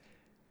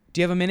Do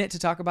you have a minute to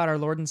talk about our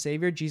Lord and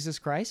Savior, Jesus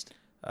Christ?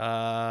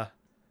 Coming,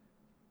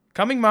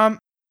 Mom.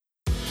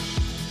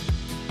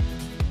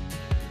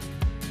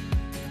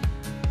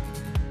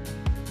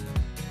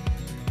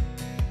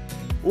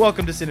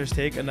 Welcome to Sinner's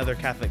Take, another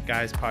Catholic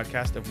Guys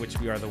podcast of which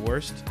we are the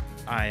worst.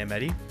 I am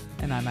Eddie.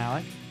 And I'm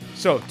Alec.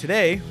 So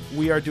today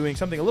we are doing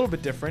something a little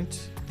bit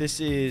different.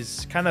 This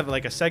is kind of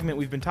like a segment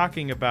we've been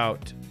talking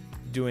about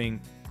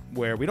doing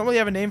where we don't really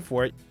have a name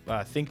for it.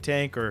 Think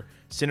Tank or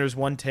Sinner's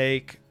One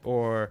Take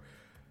or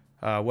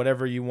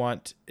whatever you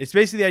want. It's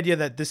basically the idea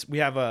that we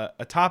have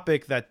a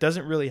topic that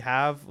doesn't really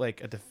have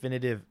like a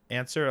definitive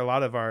answer. A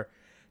lot of our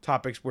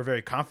topics, we're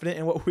very confident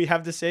in what we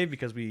have to say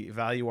because we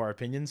value our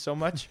opinions so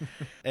much.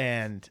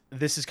 And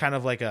this is kind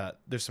of like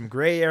there's some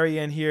gray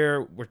area in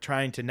here we're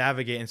trying to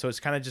navigate. And so it's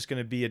kind of just going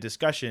to be a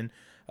discussion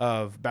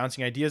of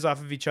bouncing ideas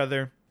off of each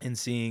other and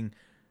seeing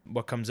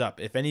what comes up.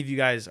 If any of you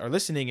guys are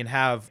listening and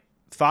have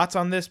thoughts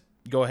on this,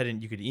 go ahead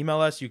and you could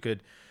email us. You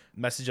could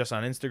message us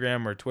on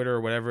Instagram or Twitter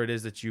or whatever it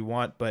is that you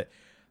want. But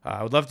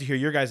I would love to hear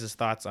your guys'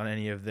 thoughts on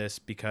any of this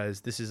because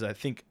this is, I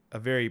think, a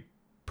very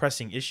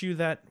pressing issue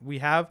that we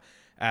have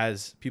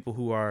as people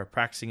who are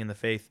practicing in the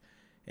faith,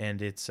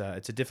 and it's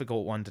a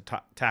difficult one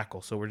to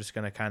tackle. So we're just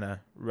going to kind of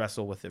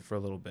wrestle with it for a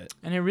little bit.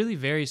 And it really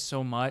varies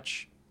so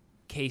much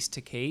case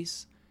to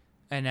case.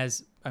 And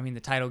the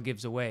title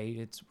gives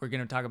away, we're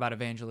going to talk about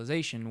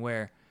evangelization,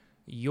 where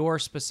your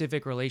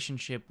specific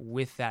relationship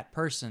with that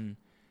person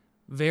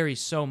varies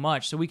so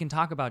much. So we can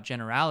talk about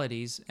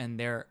generalities, and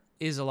there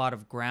is a lot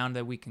of ground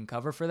that we can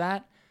cover for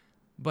that.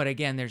 But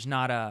again, there's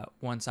not a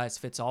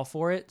one-size-fits-all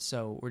for it,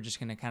 so we're just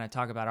going to kind of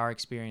talk about our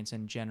experience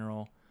in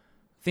general,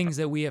 things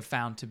that we have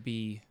found to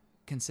be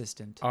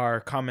consistent. Our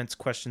comments,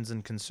 questions,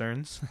 and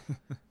concerns.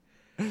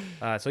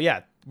 So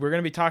yeah, we're going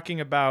to be talking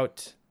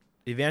about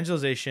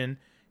evangelization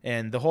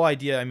and the whole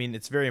idea. I mean,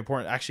 it's very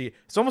important. Actually,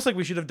 it's almost like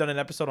we should have done an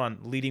episode on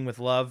leading with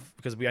love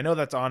because I know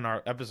that's on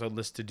our episode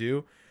list to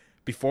do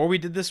before we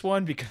did this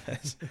one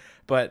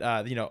but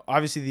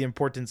obviously the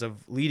importance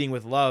of leading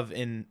with love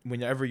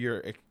whenever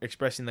you're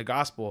expressing the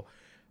gospel.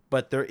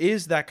 But there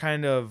is that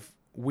kind of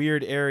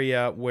weird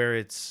area where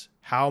it's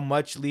how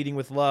much leading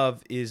with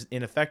love is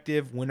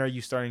ineffective. When are you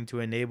starting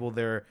to enable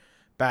their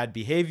bad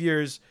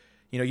behaviors?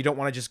 You don't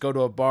want to just go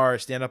to a bar,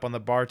 stand up on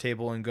the bar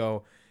table and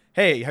go,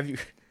 hey,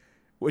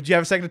 would you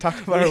have a second to talk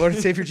about our Lord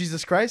and Savior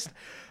Jesus Christ?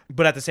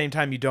 But at the same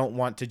time, you don't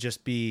want to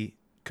just be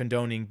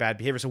condoning bad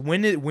behavior. So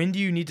when do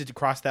you need to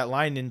cross that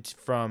line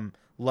from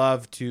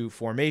love to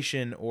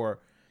formation, or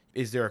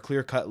is there a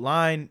clear-cut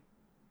line?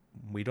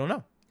 We don't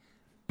know.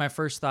 My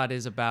first thought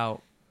is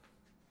about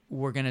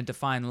we're going to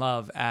define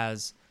love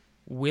as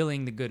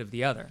willing the good of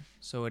the other.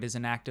 So it is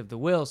an act of the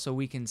will. So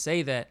we can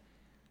say that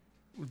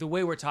the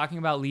way we're talking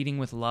about leading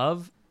with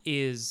love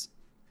is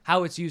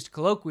how it's used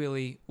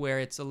colloquially, where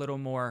it's a little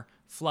more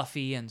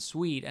fluffy and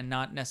sweet and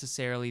not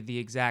necessarily the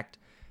exact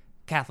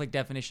Catholic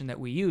definition that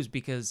we use,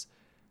 because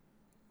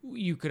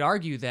you could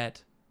argue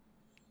that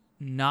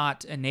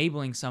not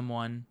enabling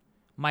someone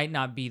might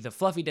not be the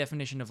fluffy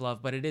definition of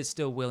love, but it is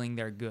still willing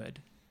their good.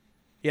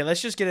 Yeah,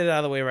 let's just get it out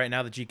of the way right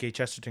now. The G.K.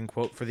 Chesterton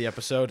quote for the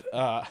episode.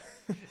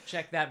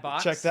 Check that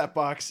box. Check that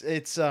box.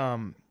 It's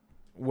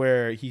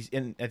where he's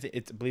in. I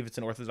believe it's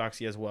in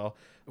Orthodoxy as well,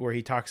 where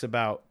he talks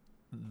about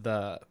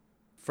the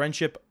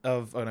friendship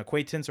of an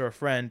acquaintance or a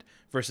friend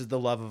versus the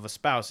love of a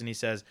spouse, and he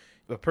says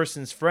a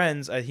person's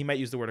friends. He might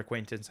use the word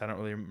acquaintance. I don't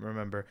really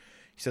remember.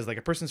 He says, like,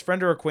 a person's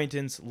friend or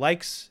acquaintance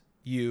likes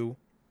you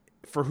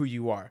for who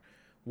you are,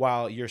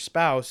 while your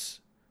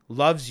spouse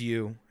loves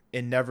you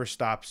and never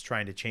stops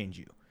trying to change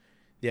you.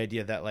 The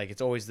idea that, like,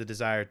 it's always the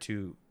desire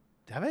to...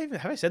 Have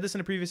I said this in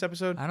a previous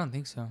episode? I don't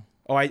think so.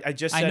 Oh, I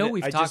just said I know it.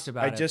 we've talked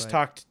about it.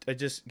 I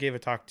just gave a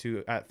talk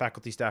at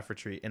faculty staff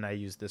retreat, and I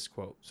used this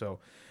quote. So,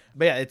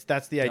 but yeah,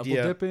 that's the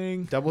idea.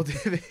 Double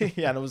dipping.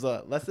 Yeah, and it was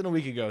less than a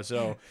week ago,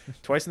 so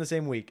twice in the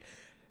same week.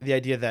 The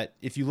idea that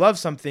if you love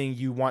something,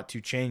 you want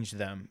to change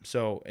them.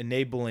 So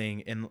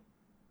enabling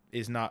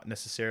is not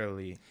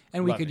necessarily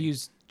And we loving. could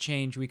use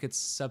change. We could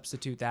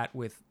substitute that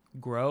with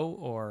grow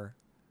or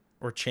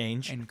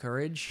change.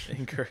 Encourage.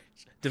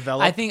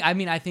 Develop. I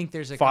think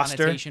there's a foster.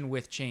 connotation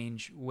with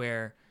change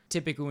where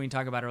typically when we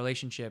talk about a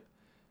relationship,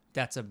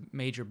 that's a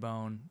major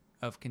bone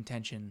of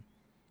contention.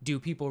 Do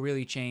people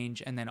really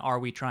change? And then are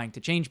we trying to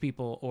change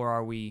people, or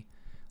are we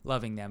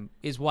loving them?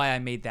 Is why I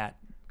made that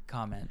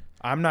comment.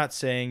 I'm not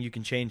saying you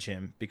can change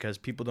him because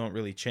people don't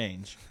really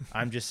change.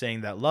 I'm just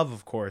saying that love,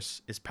 of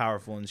course, is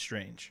powerful and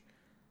strange.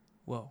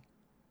 Whoa.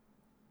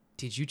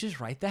 Did you just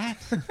write that?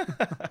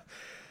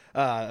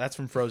 That's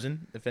from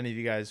Frozen, if any of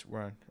you guys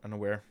were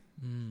unaware.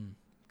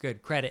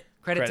 Good. Credit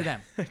to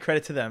them.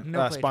 Credit to them.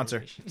 No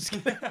sponsor.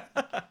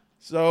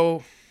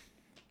 So,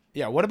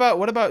 yeah, what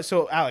about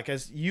so Alec,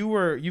 as you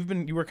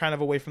were kind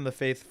of away from the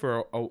faith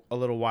for a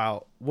little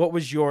while. What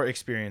was your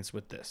experience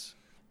with this?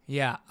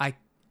 Yeah,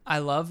 I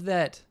love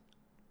that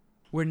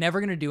we're never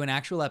going to do an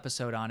actual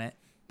episode on it,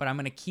 but I'm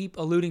going to keep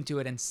alluding to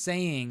it and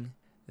saying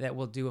that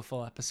we'll do a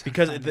full episode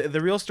because on.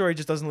 the real story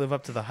just doesn't live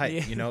up to the hype.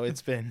 Yeah. You know,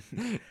 it's been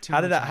Too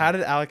how did much hype.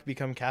 Alec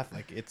become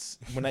Catholic? It's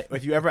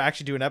if you ever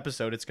actually do an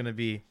episode, it's gonna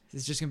be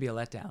It's just gonna be a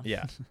letdown.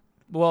 yeah.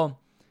 Well,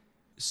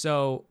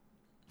 so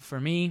for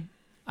me,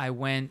 I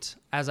went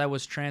as I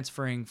was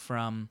transferring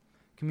from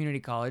community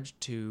college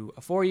to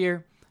a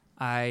 4-year.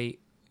 I,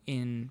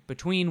 in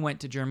between, went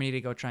to Germany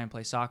to go try and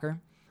play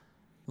soccer.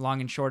 Long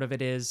and short of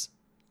it is,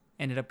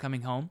 ended up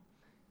coming home.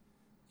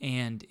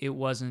 And it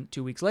wasn't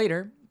 2 weeks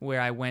later where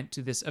I went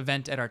to this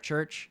event at our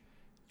church.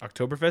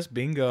 Oktoberfest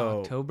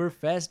bingo.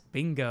 Oktoberfest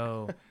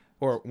bingo.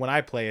 Or when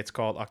I play, it's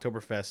called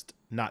Oktoberfest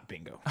not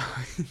bingo.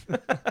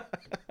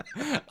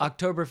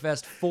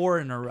 Oktoberfest 4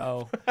 in a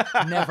row,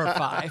 never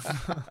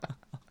 5.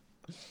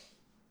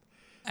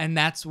 And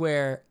that's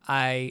where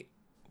I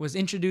was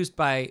introduced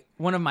by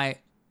one of my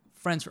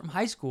friends from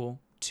high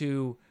school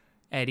to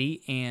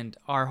Eddie and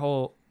our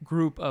whole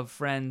group of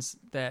friends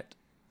that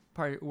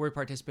were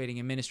participating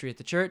in ministry at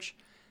the church.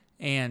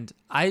 And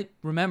I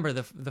remember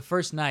the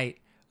first night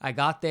I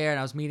got there and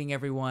I was meeting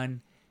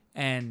everyone,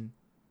 and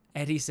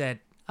Eddie said,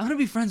 "I'm going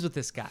to be friends with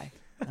this guy."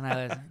 And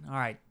I was, all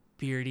right,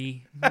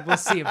 Beardy, we'll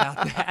see about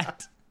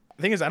that.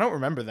 The thing is, I don't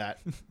remember that,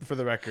 for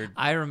the record.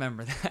 I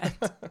remember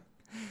that.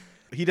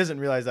 He doesn't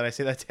realize that I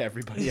say that to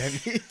everybody I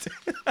meet.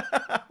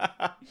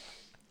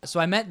 So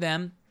I met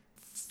them.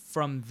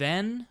 From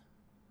then,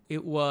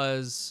 it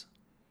was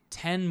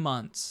 10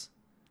 months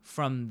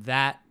from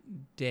that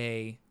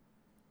day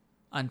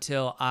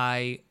until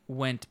I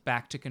went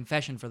back to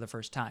confession for the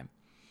first time.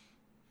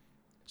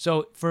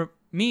 So for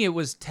me, it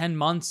was 10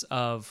 months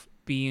of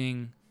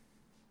being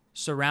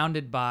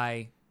surrounded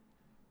by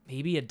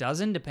maybe a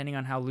dozen, depending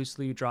on how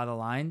loosely you draw the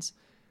lines,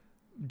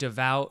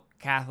 devout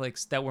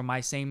Catholics that were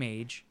my same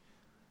age,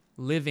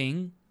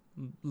 living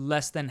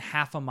less than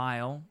half a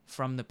mile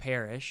from the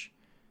parish.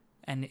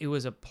 And it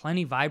was a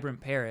plenty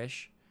vibrant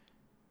parish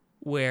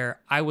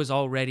where I was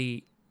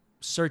already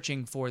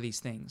searching for these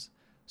things.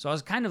 So I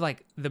was kind of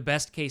like the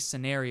best case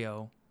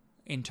scenario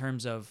in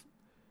terms of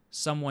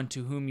someone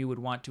to whom you would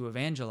want to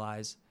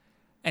evangelize.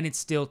 And it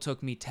still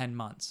took me 10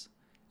 months.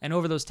 And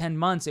over those 10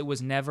 months, it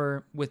was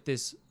never with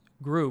this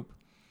group.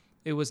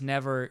 It was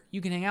never, you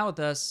can hang out with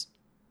us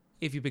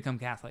if you become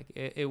Catholic.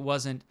 It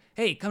wasn't,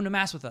 hey, come to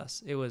Mass with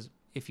us. It was,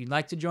 if you'd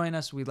like to join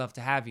us, we'd love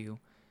to have you.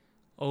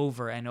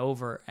 Over and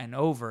over and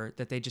over,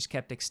 that they just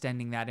kept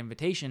extending that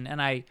invitation. And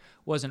I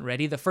wasn't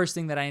ready. The first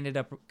thing that I ended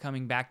up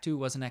coming back to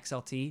was an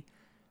XLT.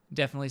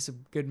 Definitely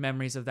some good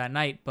memories of that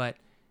night. But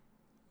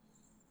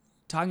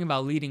talking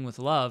about leading with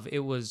love, it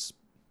was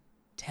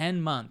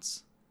 10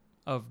 months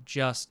of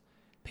just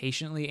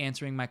patiently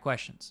answering my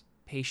questions,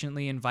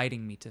 patiently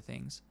inviting me to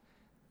things,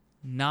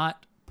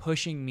 not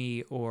pushing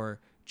me or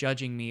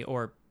judging me,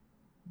 or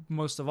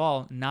most of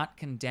all, not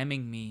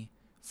condemning me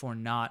for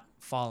not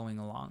following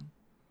along.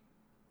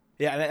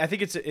 Yeah, and I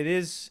think it's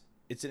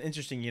an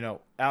interesting, you know,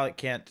 Alec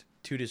can't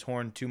toot his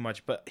horn too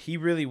much, but he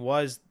really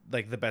was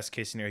like the best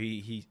case scenario.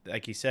 He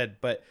like he said,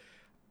 but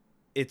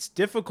it's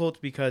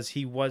difficult because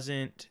he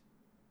wasn't,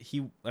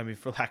 I mean,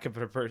 for lack of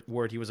a better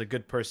word, he was a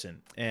good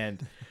person.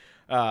 And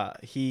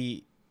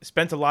he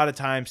spent a lot of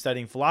time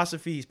studying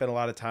philosophy. He spent a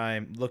lot of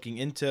time looking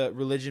into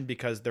religion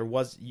because there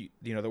was,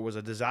 there was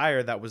a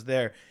desire that was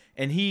there.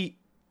 And he,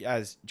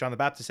 as John the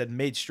Baptist said,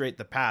 made straight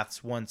the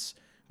paths once,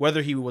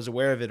 whether he was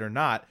aware of it or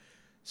not.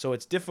 So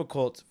it's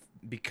difficult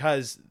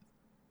because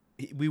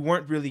we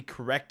weren't really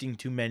correcting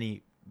too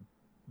many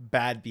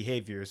bad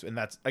behaviors. And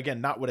that's, again,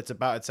 not what it's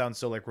about. It sounds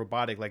so like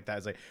robotic like that.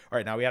 It's like, all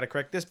right, now we got to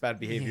correct this bad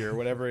behavior or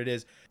whatever it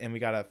is. And we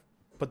got to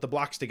put the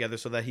blocks together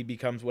so that he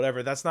becomes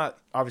whatever. That's not,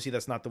 obviously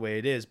that's not the way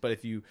it is. But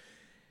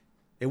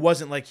it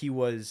wasn't like he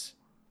was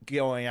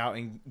going out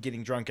and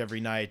getting drunk every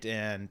night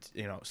and,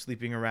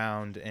 sleeping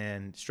around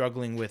and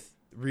struggling with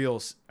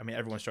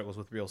everyone struggles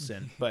with real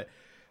sin, but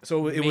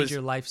so it was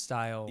major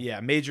lifestyle. Yeah.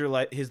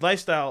 His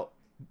lifestyle.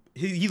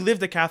 He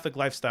lived a Catholic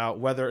lifestyle,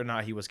 whether or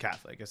not he was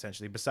Catholic,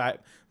 essentially.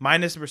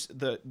 Minus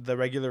the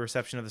regular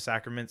reception of the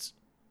sacraments,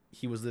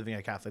 he was living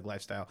a Catholic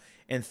lifestyle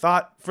and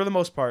thought, for the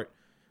most part,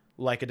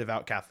 like a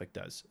devout Catholic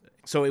does.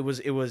 So it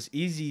was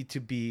easy to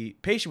be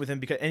patient with him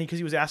because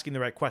he was asking the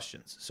right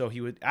questions. So he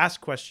would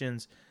ask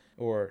questions,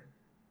 or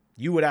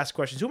you would ask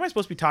questions. Who am I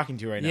supposed to be talking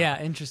to right now?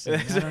 Yeah, interesting.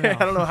 I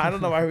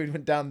don't know why we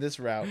went down this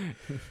route,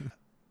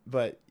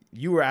 but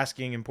you were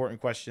asking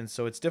important questions.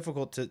 So it's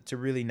difficult to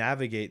really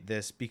navigate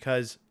this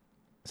because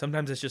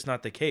sometimes it's just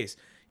not the case.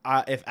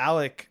 If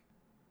Alec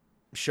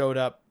showed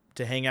up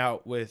to hang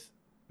out with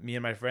me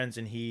and my friends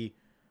and he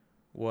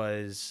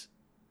was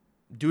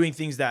doing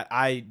things that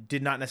I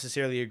did not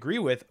necessarily agree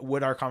with,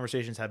 would our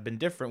conversations have been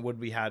different? Would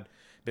we had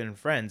been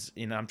friends?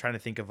 I'm trying to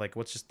think of like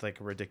what's just like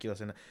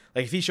ridiculous. And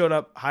like if he showed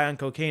up high on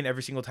cocaine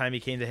every single time he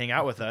came to hang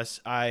out with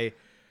us, I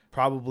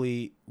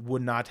probably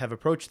would not have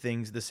approached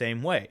things the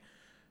same way.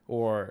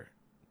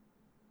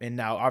 And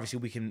now obviously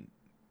we can,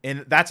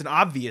 and that's an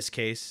obvious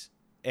case.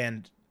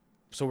 And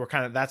so we're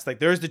kind of, that's like,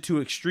 there's the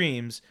two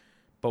extremes,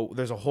 but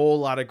there's a whole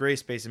lot of gray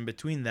space in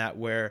between that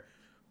where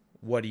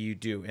what do you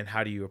do and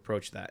how do you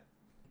approach that?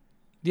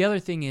 The other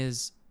thing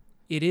is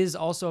it is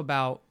also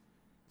about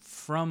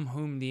from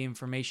whom the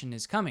information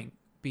is coming,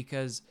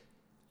 because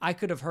I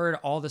could have heard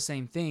all the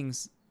same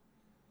things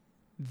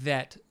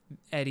that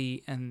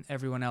Eddie and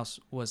everyone else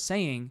was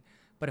saying,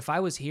 but if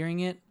I was hearing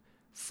it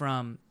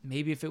from,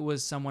 maybe if it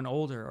was someone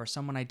older or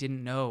someone I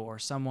didn't know or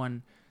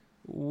someone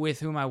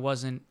with whom I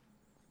wasn't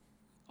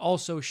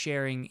also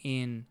sharing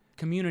in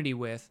community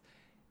with,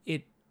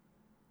 it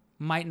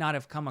might not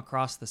have come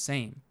across the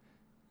same.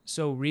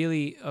 So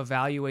really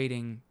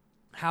evaluating,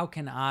 how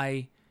can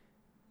I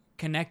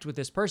connect with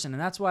this person?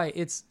 And that's why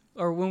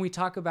when we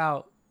talk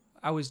about,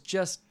 I was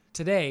just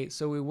today,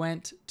 so we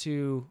went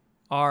to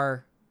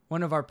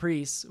one of our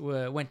priests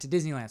went to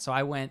Disneyland. So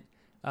I went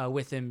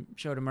with him,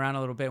 showed him around a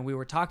little bit, and we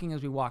were talking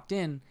as we walked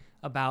in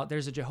about,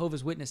 there's a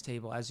Jehovah's Witness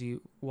table as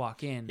you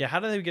walk in. Yeah, how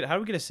do we get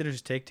a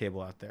Sinner's Take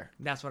table out there?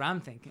 That's what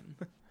I'm thinking.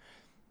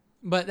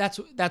 But that's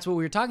what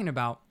we were talking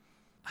about.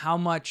 How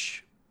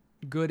much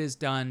good is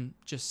done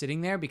just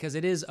sitting there, because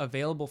it is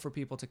available for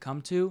people to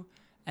come to,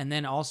 and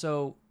then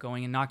also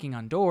going and knocking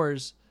on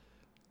doors.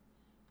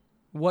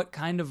 What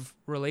kind of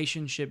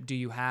relationship do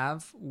you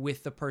have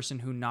with the person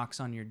who knocks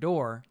on your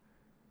door?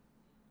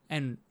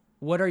 And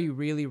what are you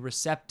really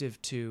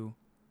receptive to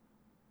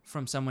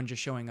from someone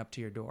just showing up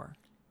to your door?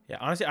 Yeah,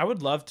 honestly, I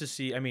would love to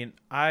see. I mean,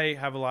 I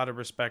have a lot of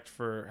respect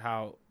for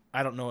how,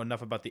 I don't know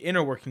enough about the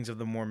inner workings of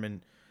the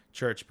Mormon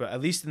church, but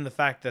at least in the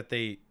fact that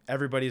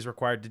everybody is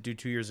required to do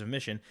 2 years of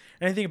mission.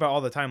 And I think about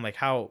all the time, like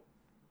how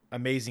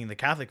amazing the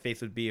Catholic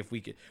faith would be if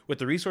we could, with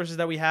the resources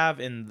that we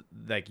have, and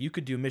like you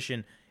could do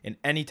mission in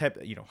any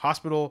type,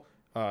 hospital,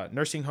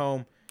 nursing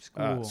home,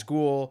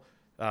 school,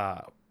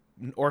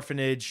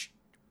 orphanage,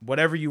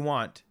 whatever you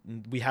want.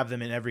 We have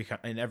them in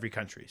every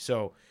country.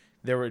 So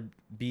there would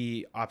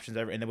be options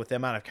ever, and with the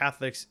amount of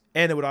Catholics,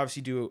 and it would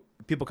obviously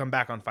people come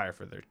back on fire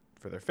for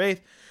their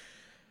faith.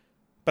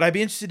 But I'd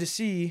be interested to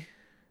see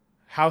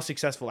how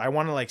successful. I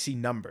want to see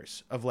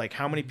numbers of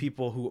how many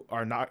people who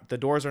are not, the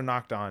doors are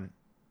knocked on,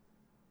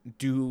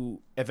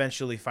 do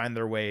eventually find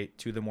their way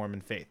to the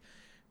Mormon faith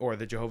or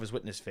the Jehovah's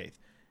Witness faith.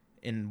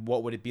 And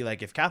what would it be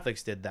like if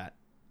Catholics did that?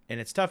 And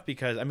it's tough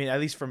because, I mean,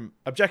 at least from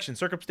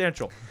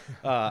circumstantial,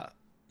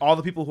 all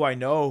the people who I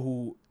know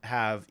who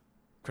have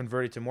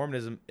converted to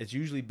Mormonism, it's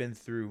usually been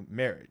through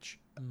marriage,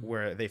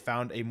 where they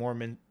found a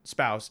Mormon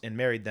spouse and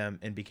married them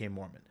and became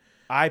Mormon.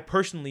 I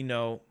personally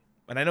know,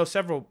 and I know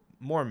several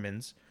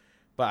Mormons,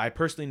 but I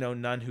personally know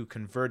none who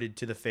converted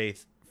to the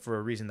faith for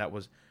a reason that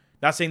was,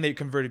 not saying they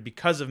converted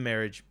because of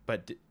marriage,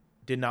 but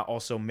did not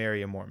also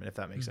marry a Mormon, if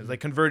that makes sense. Like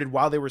converted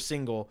while they were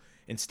single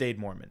and stayed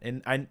Mormon.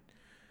 And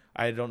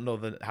I don't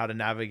know how to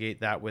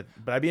navigate that but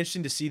I'd be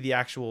interested to see the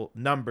actual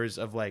numbers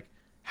of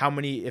how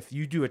many, if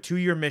you do a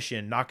 2-year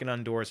mission knocking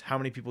on doors, how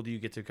many people do you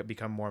get to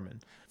become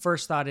Mormon?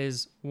 First thought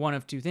is one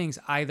of two things.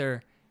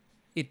 Either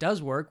it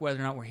does work, whether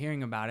or not we're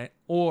hearing about it,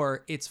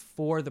 or it's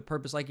for the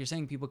purpose, like you're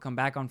saying, people come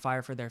back on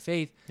fire for their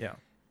faith. Yeah.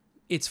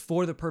 It's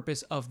for the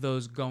purpose of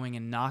those going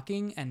and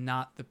knocking and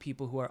not the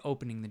people who are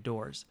opening the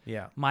doors.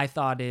 Yeah. My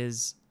thought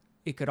is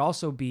it could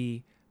also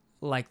be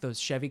like those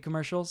Chevy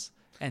commercials.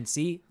 And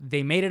see,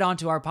 they made it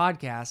onto our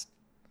podcast,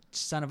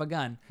 son of a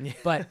gun. Yeah.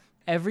 But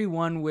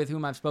everyone with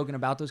whom I've spoken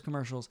about those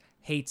commercials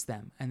hates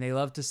them. And they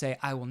love to say,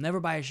 I will never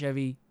buy a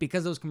Chevy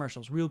because of those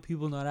commercials. Real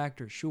people, not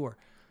actors, sure.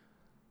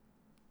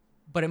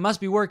 But it must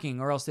be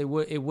working, or else it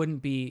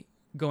wouldn't be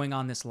going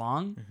on this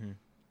long. Mm-hmm.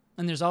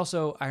 And there's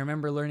also, I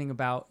remember learning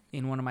about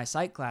in one of my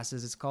psych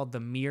classes, it's called the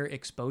mere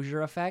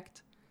exposure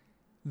effect.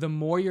 The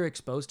more you're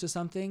exposed to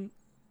something,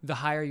 the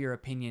higher your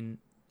opinion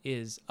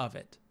is of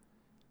it,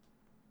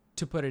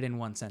 to put it in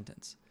one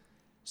sentence.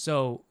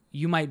 So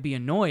you might be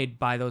annoyed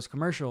by those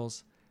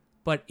commercials,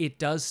 but it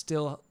does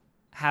still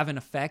have an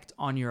effect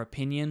on your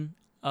opinion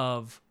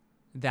of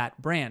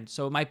that brand.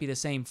 So it might be the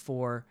same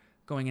for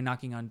going and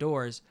knocking on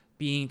doors.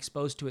 Being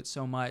exposed to it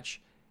so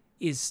much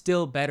is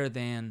still better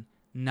than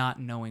not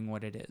knowing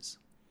what it is.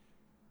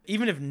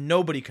 Even if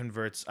nobody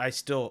converts, I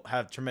still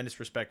have tremendous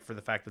respect for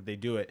the fact that they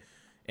do it.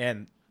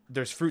 And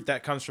there's fruit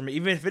that comes from it,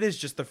 even if it is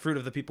just the fruit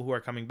of the people who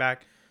are coming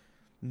back.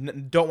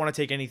 Don't want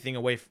to take anything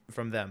away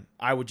from them.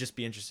 I would just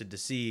be interested to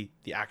see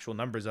the actual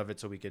numbers of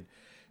it so we could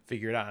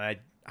figure it out. And I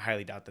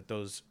highly doubt that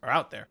those are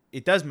out there.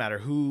 It does matter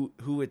who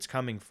it's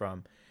coming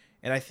from.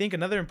 And I think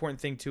another important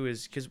thing too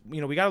is, because we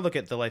got to look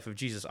at the life of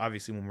Jesus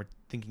obviously when we're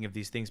thinking of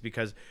these things,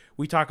 because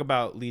we talk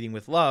about leading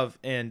with love,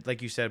 and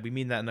like you said, we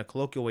mean that in a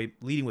colloquial way,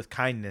 leading with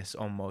kindness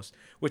almost,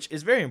 which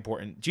is very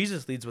important.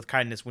 Jesus leads with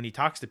kindness when he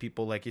talks to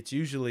people. It's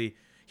usually,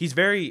 he's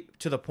very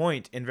to the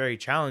point and very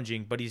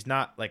challenging, but he's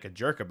not like a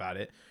jerk about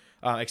it.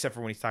 Except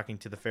for when he's talking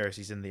to the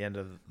Pharisees in the end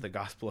of the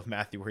Gospel of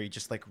Matthew, where he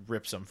just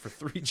rips them for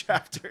 3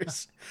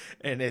 chapters.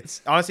 And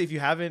it's honestly, if you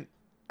haven't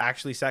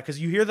actually sat, because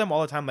you hear them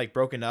all the time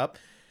broken up,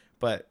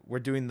 but we're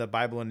doing the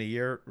Bible in a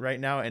year right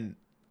now, and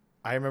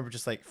I remember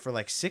just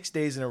for 6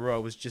 days in a row,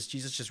 it was just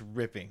Jesus just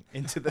ripping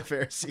into the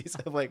Pharisees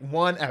of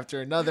one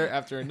after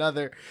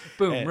another.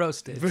 Boom, and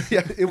roasted.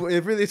 Yeah,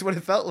 it really is what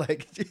it felt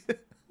like.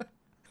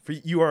 For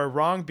you are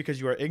wrong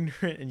because you are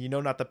ignorant and you know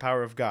not the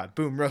power of God.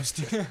 Boom,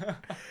 roasted.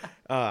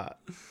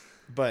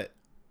 But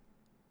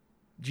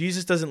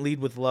Jesus doesn't lead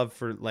with love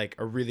for like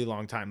a really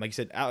long time. Like you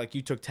said, Alec,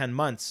 you took 10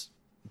 months.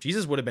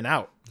 Jesus would have been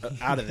out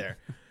of there.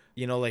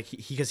 You know, like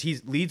because he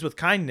leads with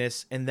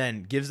kindness and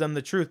then gives them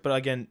the truth. But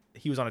again,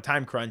 he was on a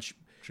time crunch,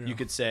 True. You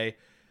could say.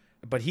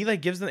 But he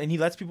like gives them and he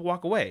lets people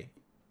walk away.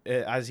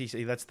 As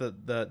he lets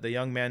the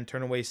young man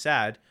turn away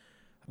sad.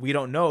 We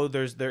don't know.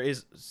 There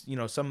is, you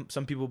know, some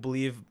people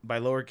believe by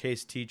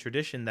lowercase t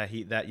tradition that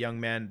that young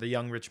man, the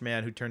young rich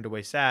man who turned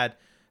away sad,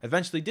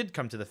 eventually did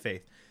come to the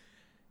faith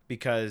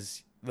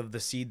because of the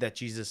seed that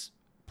Jesus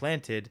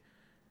planted.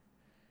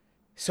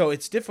 So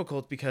it's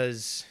difficult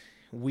because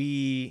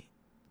we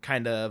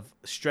kind of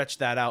stretch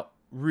that out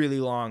really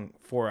long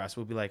for us.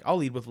 We'll be like, I'll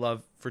lead with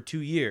love for 2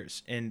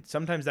 years. And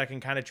sometimes that can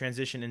kind of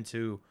transition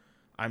into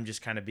I'm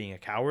just kind of being a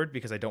coward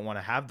because I don't want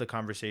to have the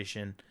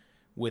conversation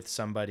with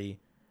somebody.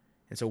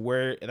 And so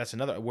where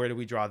do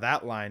we draw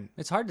that line?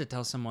 It's hard to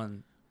tell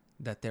someone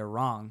that they're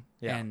wrong.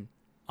 Yeah. And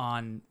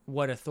on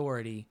what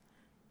authority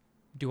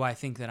do I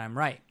think that I'm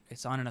right?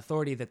 It's on an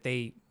authority that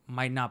they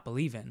might not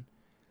believe in.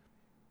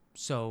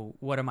 So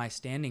what am I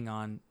standing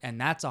on? And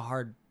that's a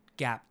hard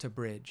gap to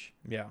bridge.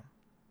 Yeah.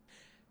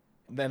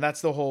 And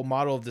that's the whole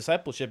model of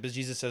discipleship is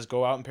Jesus says,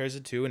 go out in pairs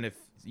of two. And if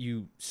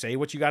you say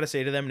what you got to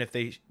say to them, and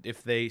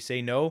if they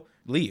say no,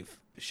 leave,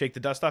 shake the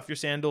dust off your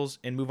sandals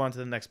and move on to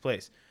the next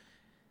place.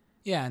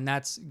 Yeah. And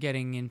that's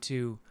getting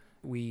into,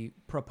 we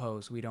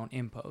propose, we don't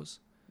impose.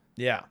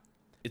 Yeah.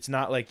 It's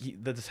not like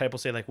the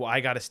disciples say like, well,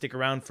 I got to stick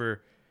around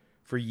for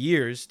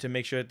years to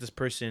make sure that this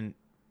person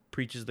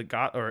preaches the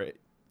God or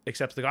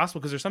accepts the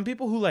gospel. Because there's some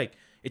people who like,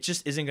 it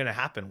just isn't going to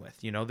happen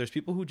with, you know, there's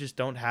people who just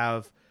don't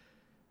have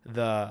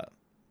the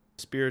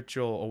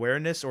spiritual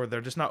awareness or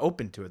they're just not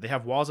open to it. They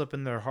have walls up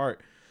in their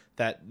heart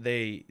that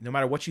they, no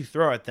matter what you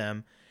throw at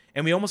them,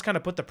 and we almost kind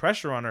of put the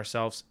pressure on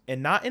ourselves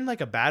and not in like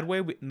a bad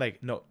way.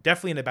 No,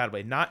 definitely in a bad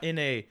way.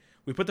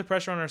 We put the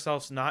pressure on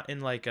ourselves, not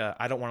in like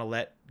I don't want to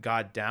let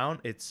God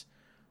down. It's,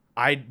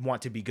 I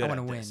want to be good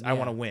at this. I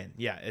want to win.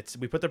 Yeah.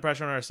 We put the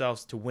pressure on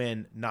ourselves to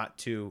win, not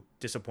to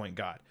disappoint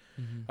God.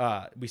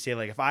 Mm-hmm. We say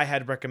like, if I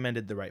had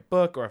recommended the right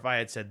book, or if I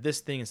had said this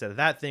thing instead of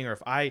that thing, or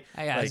if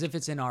as if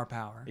it's in our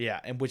power. Yeah.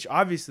 And which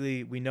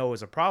obviously we know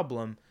is a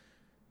problem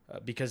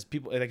because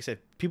people, like I said,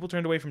 people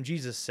turned away from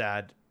Jesus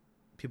sad.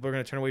 People are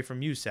going to turn away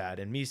from you sad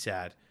and me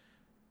sad.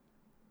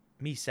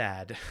 Me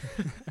sad.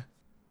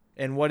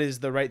 And what is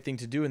the right thing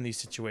to do in these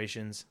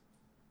situations?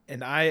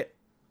 And I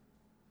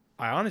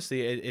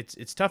honestly,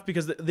 it's tough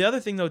because the other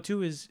thing though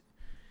too is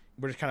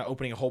we're just kind of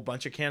opening a whole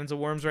bunch of cans of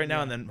worms right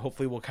now, and then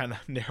hopefully we'll kind of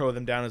narrow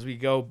them down as we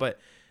go. But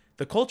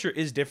the culture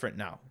is different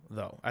now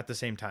though at the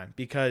same time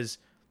because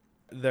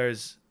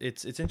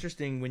it's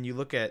interesting when you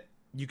look at,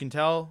 you can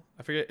tell,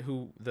 I forget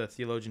who the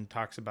theologian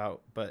talks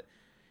about, but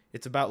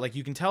it's about like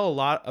you can tell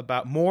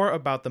more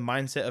about the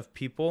mindset of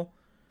people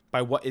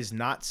by what is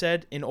not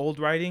said in old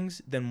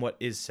writings than what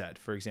is said,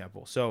 for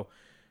example. So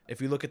if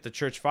we look at the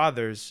church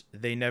fathers,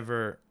 they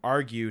never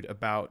argued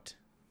about,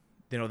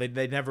 you know,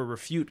 they never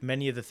refute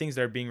many of the things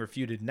that are being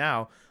refuted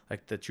now,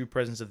 like the true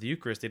presence of the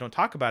Eucharist. They don't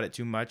talk about it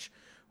too much,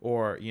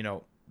 or, you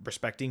know,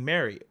 respecting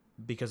Mary,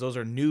 because those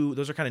are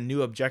kind of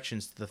new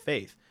objections to the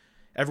faith.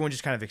 Everyone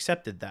just kind of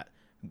accepted that.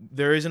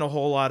 There isn't a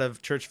whole lot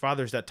of church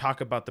fathers that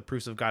talk about the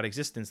proofs of God's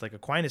existence like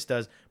Aquinas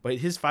does, but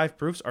his 5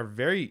 proofs are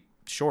very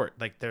short.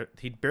 Like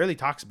he barely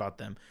talks about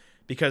them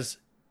because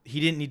he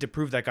didn't need to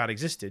prove that God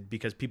existed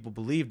because people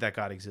believed that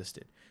God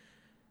existed.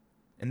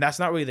 And that's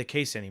not really the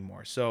case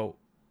anymore. So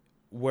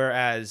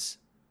whereas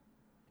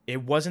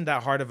it wasn't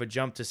that hard of a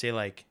jump to say,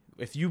 like,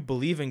 if you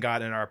believe in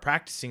God and are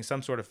practicing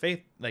some sort of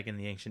faith, like in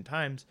the ancient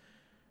times,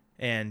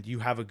 and you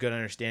have a good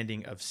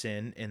understanding of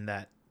sin in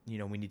that, you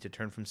know, we need to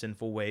turn from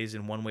sinful ways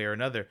in one way or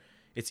another,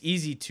 it's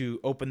easy to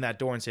open that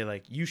door and say,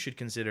 like, you should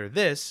consider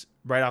this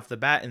right off the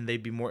bat, and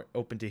they'd be more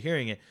open to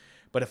hearing it.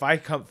 But if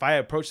I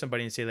approach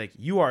somebody and say, like,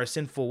 you are a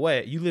sinful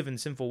way, you live in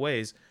sinful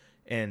ways,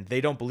 and they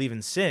don't believe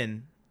in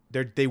sin,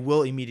 they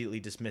will immediately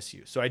dismiss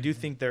you. So I do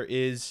think there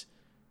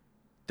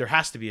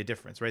has to be a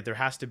difference, right? There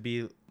has to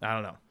be, I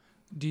don't know.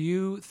 Do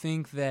you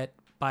think that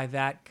by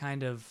that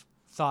kind of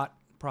thought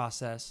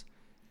process,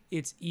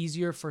 it's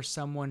easier for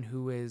someone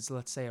who is,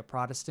 let's say, a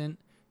Protestant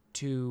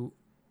to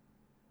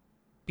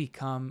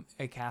become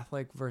a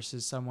Catholic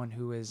versus someone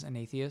who is an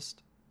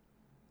atheist?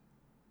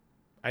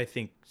 I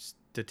think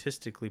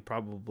statistically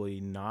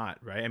probably not,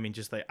 right? I mean,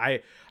 just like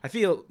I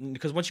feel,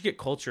 because once you get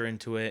culture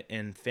into it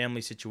and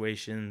family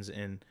situations,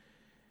 and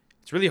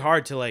it's really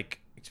hard to,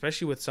 like,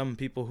 especially with some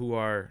people who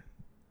are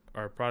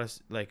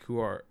Protestant, like who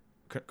are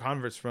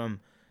converts from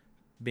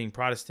being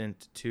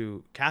Protestant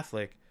to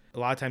Catholic, a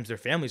lot of times their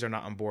families are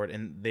not on board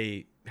and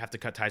they have to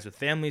cut ties with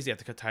families, they have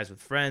to cut ties with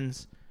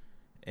friends,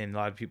 and a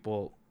lot of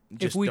people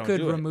just don't do it. If we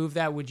could remove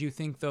that, would you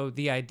think, though,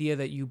 the idea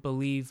that you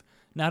believe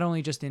not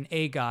only just in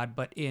a God,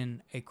 but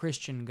in a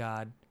Christian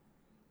God,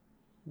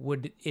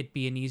 would it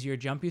be an easier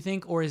jump, you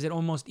think? Or is it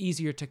almost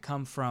easier to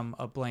come from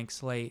a blank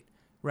slate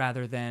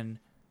rather than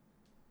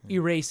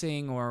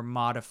erasing or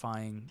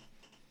modifying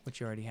what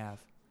you already have?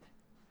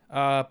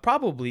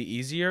 Probably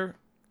easier.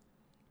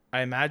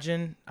 I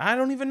imagine, I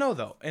don't even know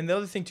though. And the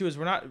other thing too is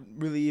we're not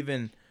really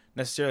even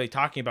necessarily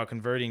talking about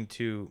converting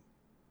to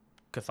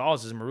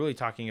Catholicism. We're really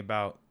talking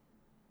about,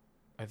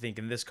 I think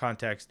in this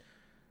context,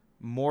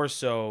 more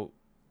so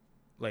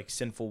like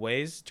sinful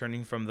ways,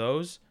 turning from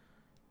those,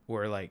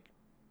 or like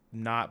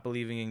not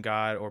believing in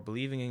God or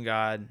believing in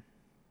God.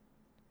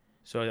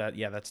 So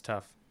that's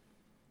tough.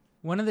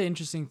 One of the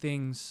interesting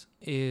things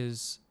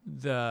is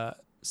the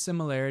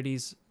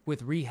similarities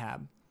with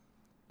rehab.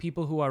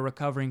 People who are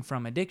recovering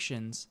from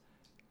addictions.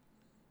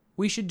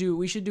 We should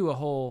do a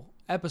whole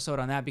episode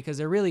on that, because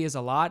there really is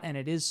a lot, and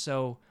it is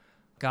so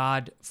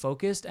God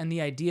focused. And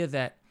the idea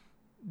that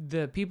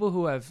the people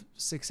who have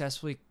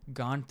successfully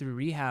gone through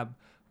rehab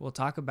will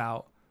talk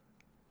about,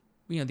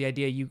 the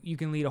idea you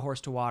can lead a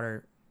horse to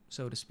water,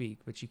 so to speak,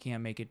 but you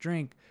can't make it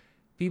drink.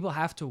 People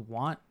have to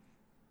want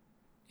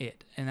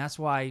it. And that's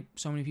why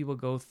so many people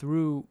go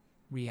through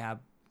rehab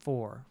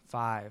 4,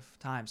 5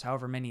 times,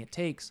 however many it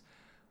takes,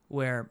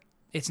 where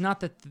it's not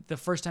that the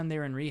first time they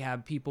were in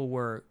rehab, people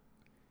were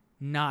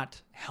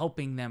not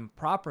helping them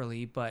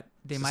properly, but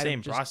they might have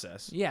same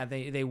process. Yeah,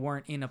 they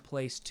weren't in a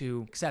place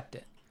to accept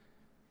it.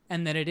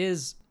 And that it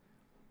is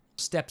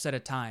steps at a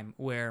time,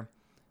 where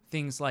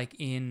things like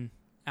in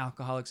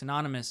Alcoholics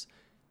Anonymous,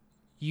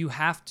 you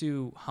have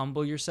to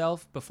humble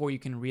yourself before you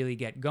can really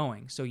get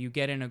going. So you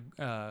get in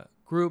a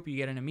group, you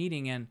get in a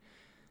meeting, and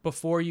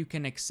before you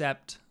can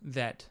accept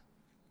that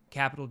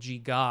capital G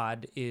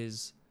God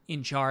is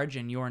in charge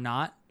and you're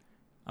not,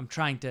 I'm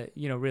trying to,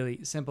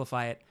 really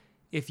simplify it.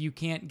 If you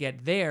can't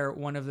get there,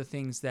 one of the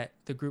things that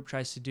the group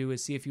tries to do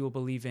is see if you will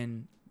believe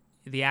in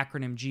the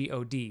acronym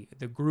GOD,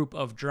 the group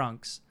of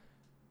drunks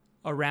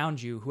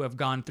around you who have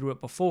gone through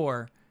it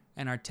before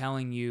and are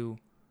telling you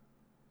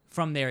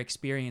from their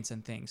experience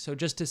and things. So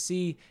just to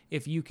see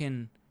if you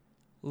can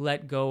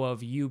let go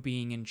of you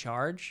being in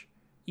charge,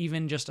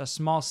 even just a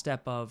small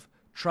step of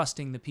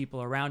trusting the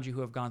people around you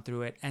who have gone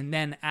through it. And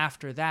then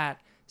after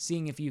that,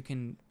 seeing if you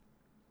can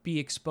be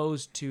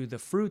exposed to the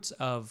fruits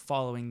of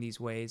following these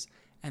ways.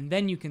 And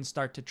then you can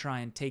start to try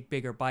and take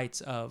bigger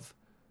bites of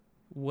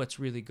what's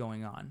really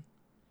going on.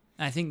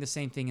 And I think the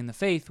same thing in the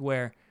faith,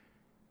 where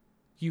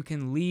you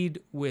can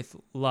lead with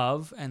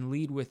love and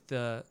lead with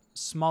the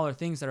smaller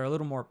things that are a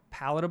little more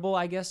palatable,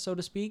 I guess, so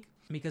to speak.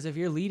 Because if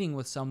you're leading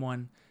with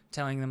someone,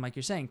 telling them, like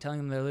you're saying, telling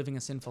them they're living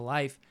a sinful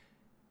life,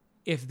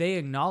 if they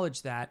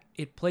acknowledge that,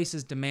 it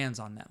places demands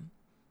on them.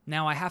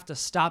 Now I have to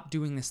stop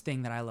doing this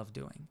thing that I love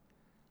doing.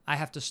 I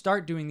have to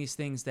start doing these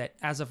things that,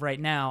 as of right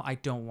now, I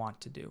don't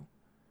want to do.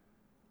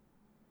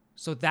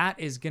 So that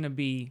is going to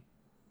be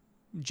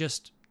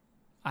just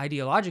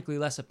ideologically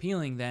less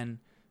appealing than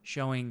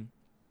showing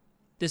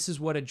this is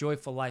what a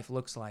joyful life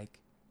looks like.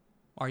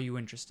 Are you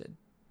interested?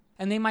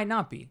 And they might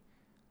not be.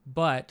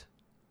 But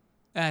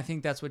I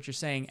think that's what you're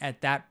saying.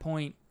 At that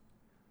point,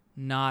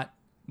 not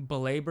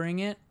belaboring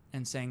it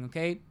and saying,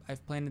 okay,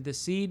 I've planted this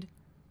seed.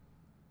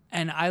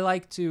 And I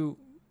like to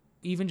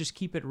even just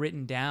keep it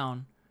written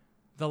down,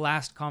 the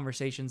last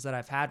conversations that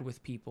I've had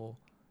with people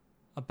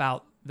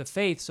about the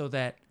faith, so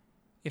that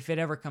if it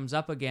ever comes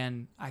up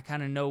again, I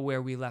kind of know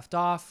where we left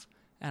off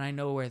and I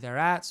know where they're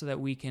at, so that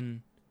we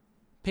can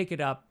pick it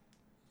up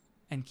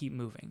and keep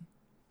moving.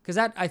 Because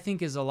that, I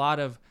think, is a lot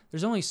of,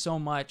 there's only so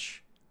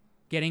much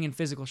getting in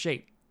physical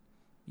shape.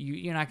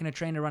 You're not going to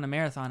train to run a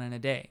marathon in a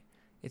day.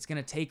 It's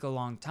going to take a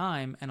long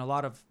time and a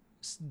lot of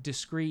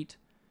discrete,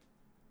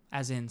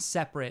 as in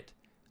separate,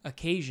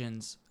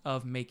 occasions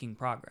of making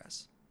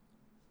progress.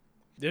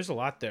 There's a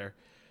lot there.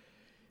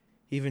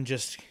 Even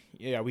just,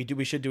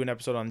 we should do an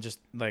episode on just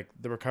like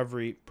the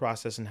recovery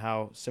process and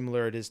how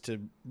similar it is to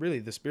really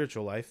the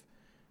spiritual life.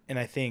 And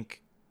I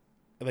think,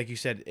 like you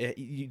said,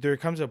 there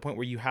comes a point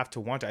where you have to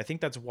want it. I think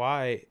that's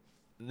why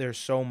there's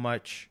so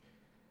much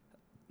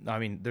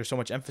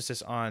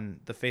emphasis on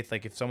the faith.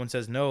 Like if someone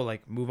says no,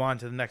 like move on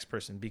to the next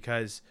person,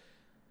 because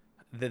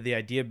the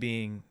idea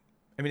being,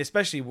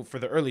 especially for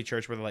the early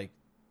church where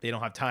they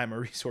don't have time or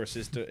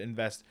resources to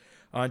invest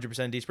 100%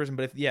 in each person.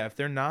 But if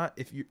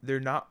they're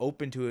not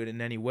open to it in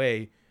any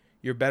way,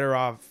 you're better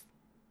off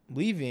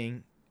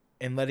leaving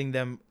and letting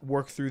them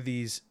work through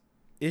these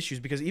issues,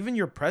 because even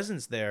your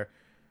presence there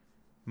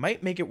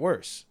might make it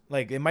worse.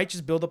 Like it might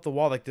just build up the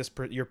wall. Like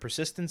your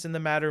persistence in the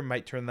matter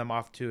might turn them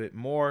off to it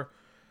more.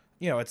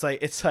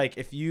 It's like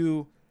if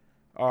you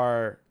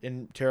are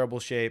in terrible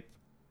shape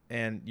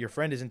and your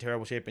friend is in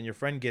terrible shape and your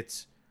friend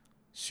gets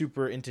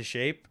super into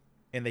shape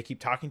and they keep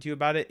talking to you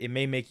about it, it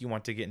may make you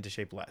want to get into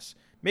shape less.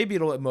 Maybe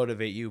it'll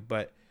motivate you,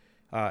 but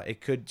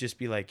it could just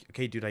be like,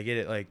 okay, dude, I get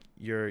it. Like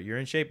you're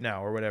in shape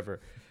now or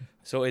whatever.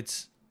 So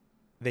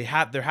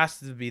there has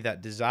to be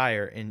that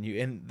desire in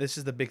you. And this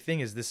is the big thing,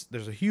 is this,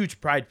 there's a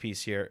huge pride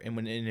piece here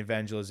in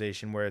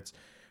evangelization, where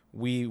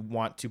we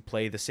want to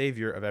play the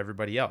savior of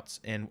everybody else.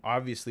 And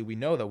obviously we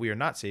know that we are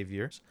not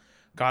saviors.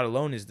 God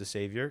alone is the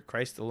savior.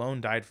 Christ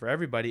alone died for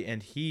everybody.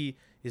 And he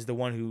is the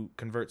one who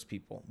converts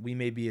people. We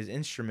may be his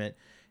instrument.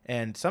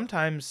 And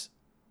sometimes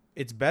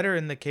it's better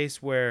in the case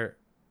where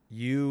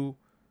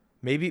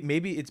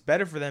maybe it's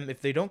better for them if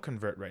they don't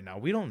convert right now.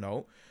 We don't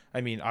know.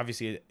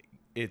 Obviously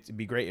it'd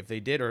be great if they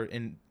did, or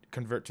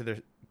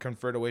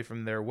convert away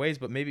from their ways.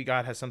 But maybe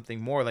God has something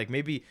more. Like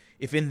maybe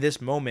if in this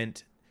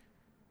moment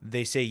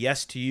they say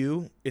yes to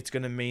you, it's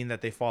going to mean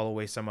that they fall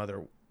away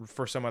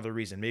for some other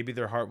reason. Maybe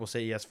their heart will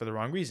say yes for the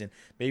wrong reason.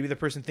 Maybe the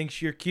person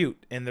thinks you're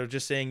cute and they're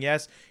just saying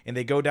yes, and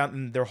they go down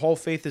and their whole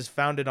faith is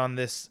founded on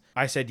this.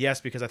 I said yes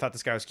because I thought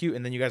this guy was cute,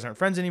 and then you guys aren't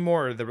friends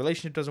anymore, or the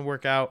relationship doesn't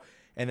work out,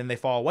 and then they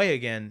fall away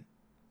again.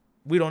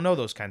 We don't know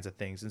those kinds of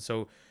things. And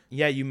so,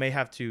 yeah, you may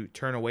have to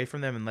turn away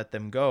from them and let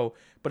them go,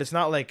 but it's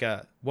not like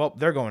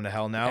they're going to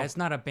hell now. Yeah, it's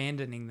not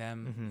abandoning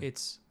them. Mm-hmm.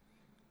 It's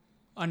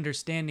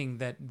understanding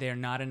that they're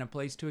not in a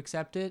place to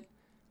accept it,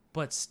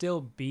 but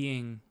still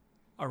being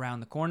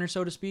around the corner,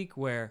 so to speak,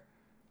 where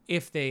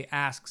if they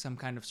ask some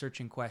kind of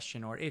searching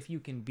question, or if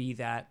you can be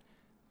that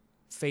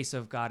face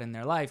of God in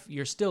their life,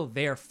 you're still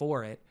there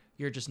for it.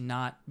 You're just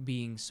not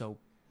being so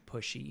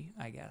pushy,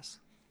 I guess.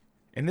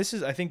 And this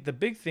is, I think, the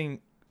big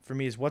thing for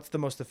me is, what's the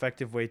most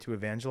effective way to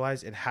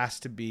evangelize? It has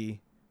to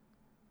be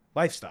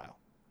lifestyle.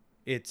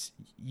 It's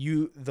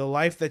the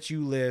life that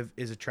you live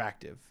is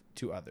attractive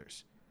to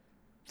others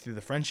through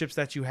the friendships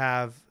that you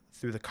have,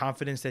 through the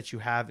confidence that you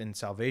have in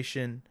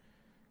salvation,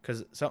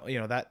 because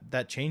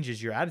that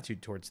changes your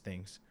attitude towards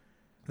things.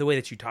 The way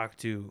that you talk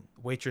to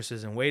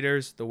waitresses and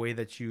waiters, the way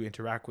that you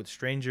interact with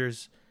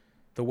strangers,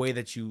 the way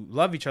that you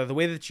love each other, the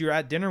way that you're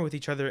at dinner with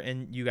each other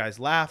and you guys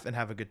laugh and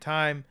have a good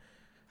time.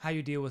 How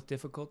you deal with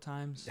difficult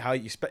times.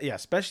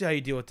 Especially how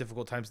you deal with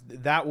difficult times.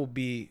 That will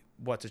be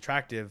what's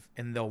attractive,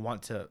 and they'll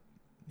want to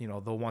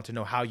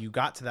know how you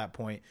got to that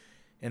point.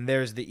 And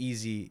there's the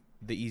easy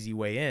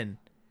way in.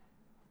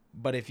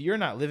 But if you're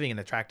not living an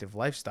attractive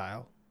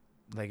lifestyle,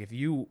 like if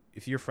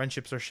your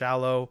friendships are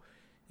shallow,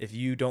 if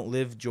you don't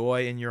live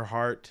joy in your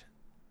heart,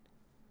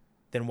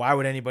 then why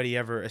would anybody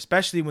ever,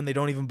 especially when they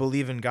don't even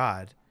believe in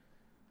God?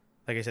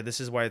 Like I said, this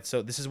is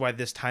why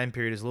this time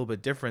period is a little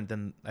bit different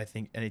than I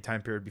think any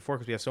time period before,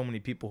 because we have so many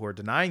people who are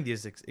denying the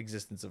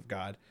existence of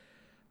God.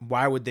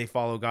 Why would they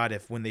follow God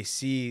if when they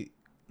see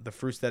the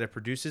fruits that it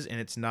produces and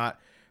it's not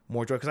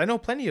more joy? Because I know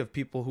plenty of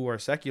people who are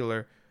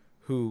secular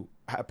who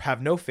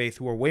have no faith,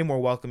 who are way more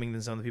welcoming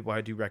than some of the people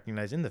I do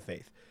recognize in the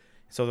faith.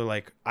 So they're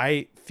like,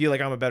 I feel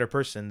like I'm a better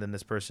person than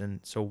this person,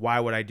 so why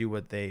would I do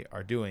what they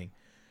are doing?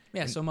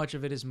 Yeah, so much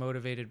of it is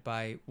motivated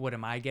by what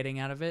am I getting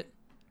out of it?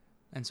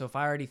 And so if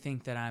I already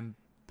think that I'm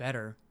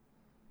better,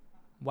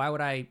 why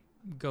would I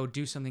go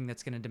do something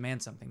that's going to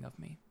demand something of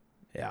me?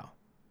 Yeah.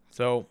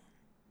 So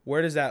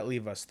where does that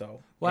leave us,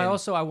 though? Well,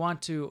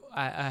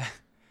 I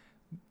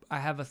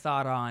have a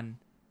thought on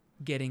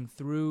getting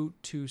through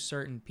to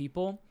certain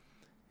people.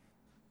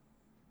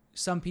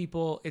 Some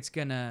people, it's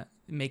going to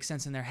make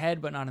sense in their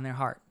head, but not in their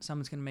heart. Some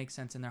it's going to make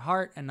sense in their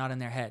heart and not in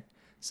their head.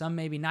 Some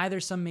maybe neither,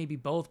 some maybe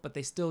both, but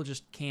they still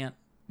just can't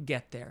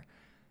get there.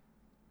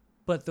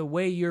 But the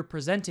way you're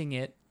presenting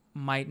it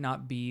might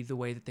not be the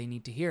way that they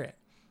need to hear it.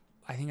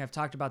 I think I've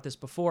talked about this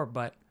before,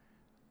 but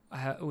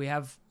we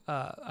have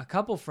a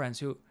couple friends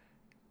who,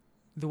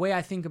 the way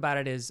I think about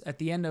it is at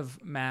the end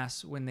of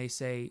Mass, when they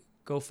say,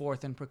 go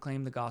forth and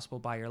proclaim the gospel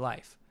by your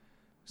life,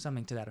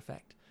 something to that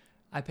effect.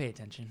 I pay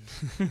attention.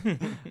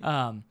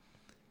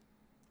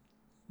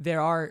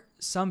 There are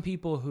some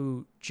people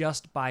who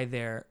just by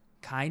their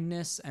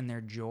kindness and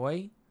their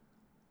joy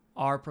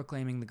are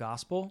proclaiming the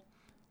gospel.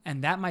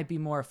 And that might be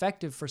more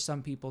effective for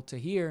some people to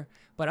hear,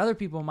 but other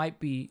people might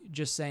be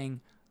just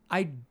saying,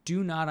 I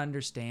do not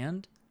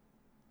understand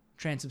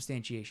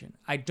transubstantiation.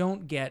 I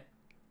don't get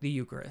the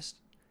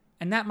Eucharist.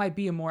 And that might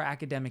be a more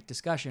academic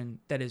discussion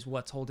that is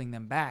what's holding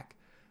them back.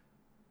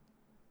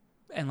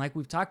 And like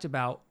we've talked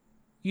about,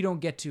 you don't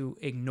get to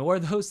ignore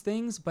those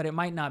things, but it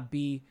might not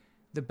be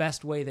the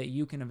best way that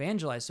you can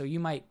evangelize. So you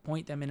might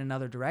point them in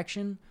another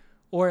direction,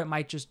 or it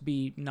might just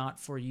be not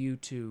for you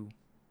to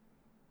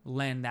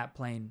land that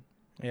plane.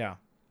 Yeah.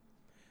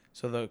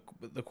 So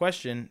the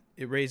question,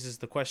 it raises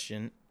the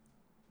question,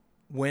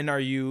 when are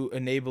you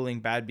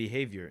enabling bad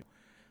behavior?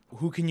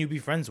 Who can you be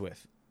friends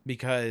with?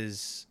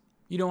 Because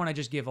you don't want to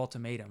just give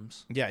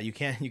ultimatums. Yeah, you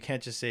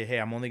can't just say, hey,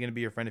 I'm only going to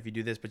be your friend if you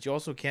do this. But you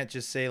also can't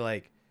just say,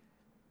 like,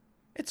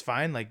 it's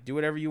fine, like, do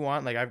whatever you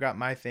want. Like, I've got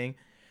my thing.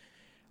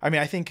 I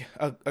mean, I think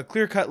a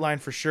clear-cut line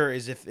for sure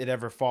is if it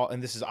ever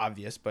and this is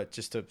obvious, but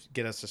just to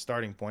get us a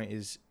starting point,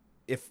 is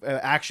if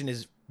action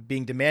is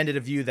being demanded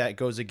of you that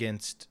goes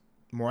against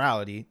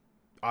morality,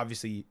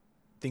 obviously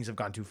things have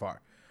gone too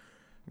far.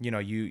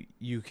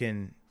 You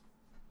can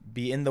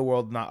be in the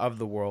world, not of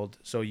the world.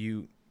 So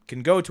you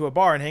can go to a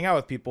bar and hang out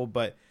with people,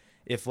 but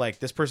if like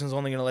this person's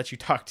only going to let you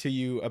talk to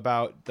you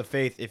about the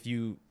faith if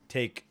you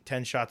take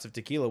 10 shots of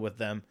tequila with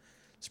them,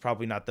 it's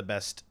probably not the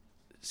best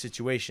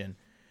situation.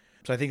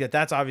 So I think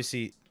that's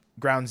obviously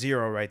ground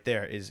zero right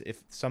there, is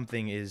if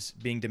something is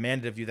being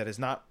demanded of you that is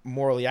not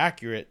morally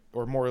accurate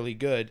or morally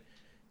good,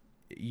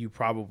 you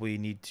probably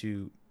need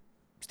to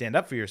stand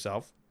up for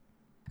yourself.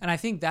 And I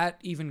think that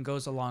even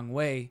goes a long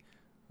way,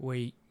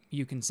 where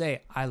you can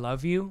say, I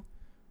love you,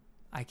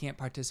 I can't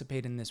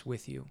participate in this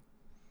with you.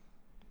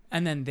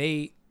 And then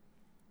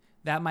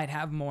that might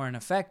have more an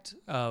effect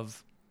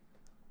of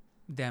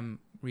them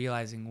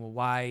realizing, well,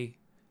 why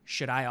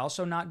should I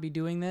also not be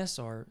doing this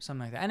or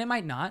something like that? And it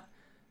might not,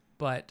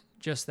 but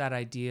just that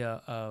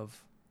idea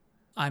of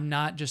I'm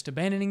not just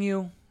abandoning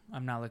you,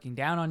 I'm not looking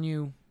down on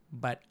you,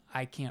 but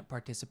I can't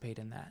participate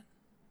in that.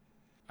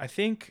 I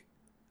think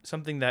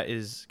something that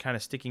is kind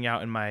of sticking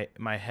out in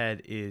my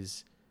head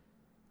is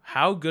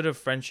how good of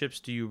friendships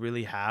do you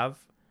really have?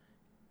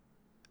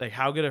 Like,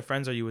 how good of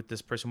friends are you with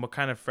this person? What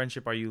kind of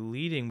friendship are you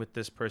leading with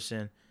this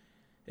person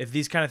if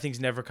these kind of things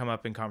never come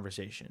up in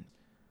conversation?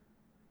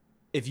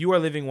 If you are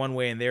living one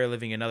way and they are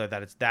living another,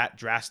 that it's that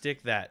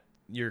drastic that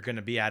you're going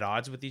to be at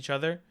odds with each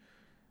other,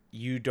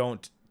 you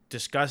don't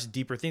discuss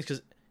deeper things.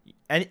 Because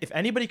if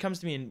anybody comes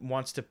to me and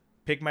wants to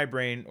pick my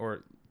brain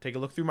or take a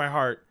look through my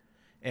heart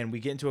and we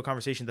get into a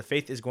conversation, the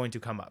faith is going to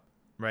come up,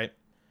 right?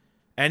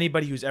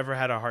 Anybody who's ever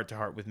had a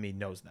heart-to-heart with me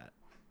knows that.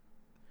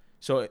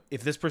 So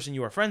if this person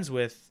you are friends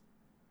with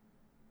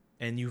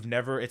and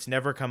it's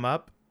never come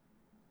up,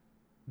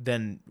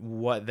 then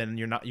what? Then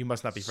you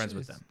must not be friends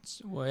with them.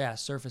 Well, yeah,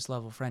 surface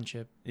level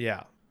friendship.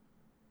 Yeah.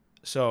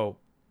 So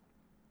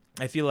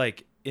I feel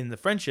like in the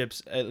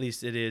friendships, at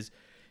least it is,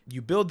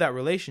 you build that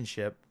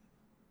relationship,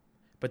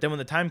 but then when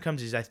the time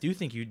comes, I do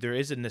think there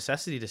is a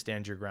necessity to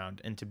stand your ground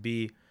and to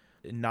be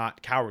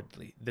not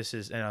cowardly. This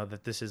is,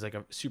 this is like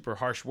a super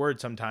harsh word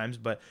sometimes,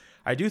 but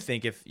I do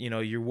think if,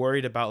 you're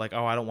worried about like,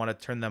 oh, I don't want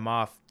to turn them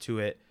off to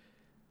it.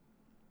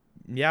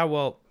 Yeah,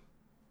 well,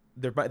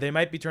 they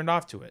might be turned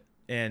off to it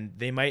and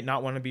they might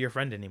not want to be your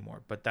friend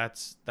anymore, but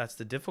that's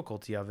the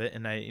difficulty of it.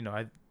 And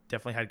I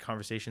definitely had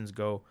conversations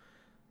go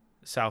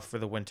south for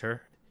the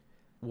winter.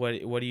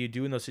 What do you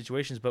do in those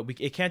situations? But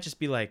it can't just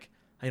be like,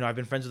 I've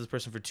been friends with this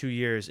person for 2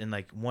 years and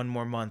like one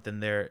more month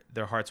and their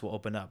hearts will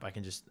open up. I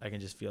can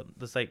just feel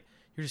it's like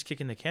you're just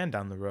kicking the can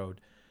down the road.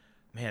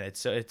 Man,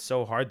 it's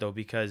so hard though,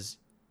 because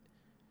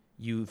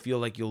you feel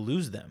like you'll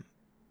lose them.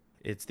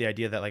 It's the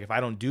idea that like, if I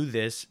don't do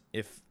this,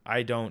 if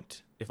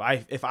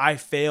I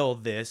fail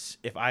this,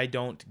 if I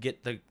don't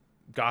get the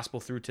gospel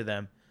through to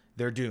them,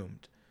 they're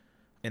doomed.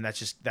 And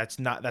that's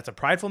a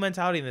prideful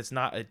mentality, and it's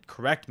not a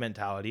correct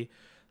mentality.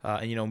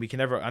 And we can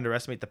never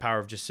underestimate the power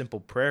of just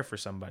simple prayer for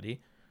somebody.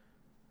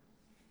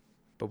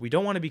 But we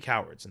don't want to be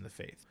cowards in the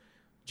faith.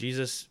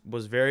 Jesus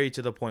was very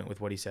to the point with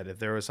what he said. If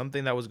there was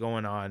something that was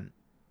going on,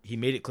 he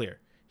made it clear.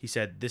 He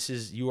said,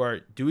 you are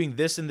doing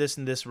this and this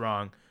and this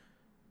wrong.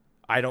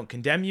 I don't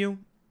condemn you.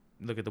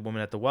 Look at the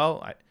woman at the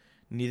well.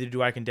 Neither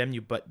do I condemn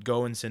you, but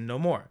go and sin no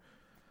more.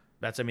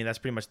 That's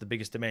pretty much the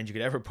biggest demand you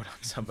could ever put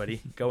on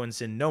somebody. Go and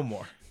sin no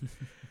more.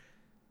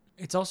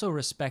 It's also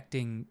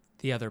respecting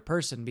the other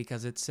person,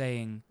 because it's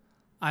saying,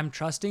 I'm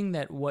trusting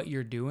that what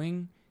you're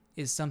doing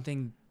is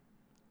something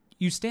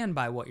you stand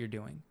by what you're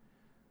doing.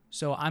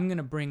 So I'm going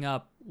to bring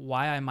up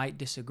why I might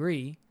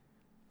disagree.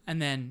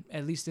 And then,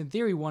 at least in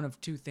theory, one of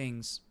two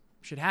things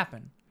should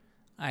happen.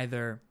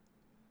 Either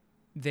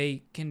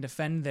they can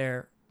defend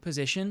their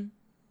position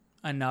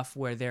enough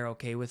where they're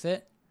okay with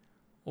it,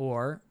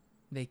 or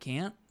they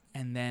can't.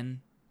 And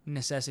then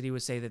necessity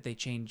would say that they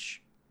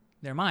change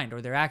their mind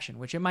or their action,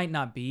 which it might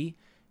not be.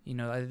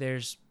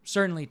 There's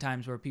certainly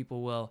times where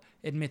people will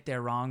admit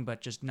they're wrong, but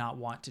just not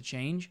want to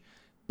change.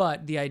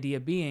 But the idea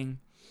being,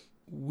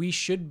 we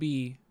should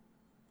be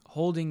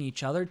holding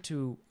each other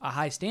to a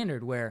high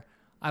standard where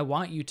I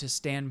want you to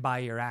stand by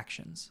your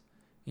actions.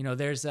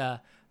 There's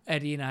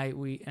Eddie and I,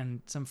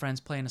 and some friends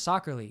play in a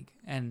soccer league,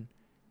 and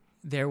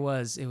it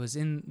was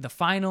in the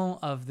final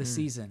of the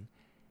season,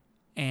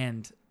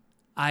 and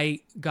I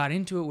got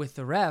into it with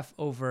the ref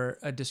over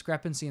a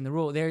discrepancy in the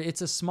rule.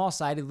 It's a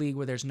small-sided league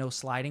where there's no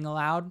sliding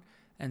allowed,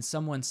 and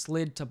someone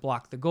slid to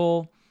block the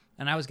goal,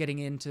 and I was getting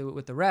into it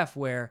with the ref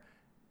where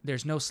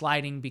there's no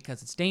sliding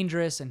because it's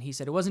dangerous, and he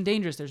said it wasn't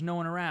dangerous, there's no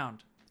one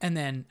around. And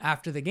then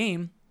after the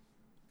game,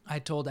 I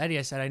told Eddie,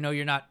 I said, I know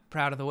you're not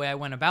proud of the way I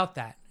went about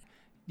that.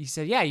 He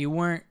said, yeah, you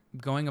weren't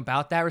going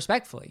about that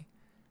respectfully.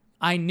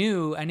 I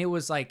knew, and it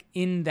was like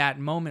in that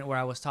moment where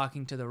I was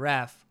talking to the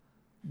ref,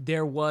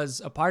 there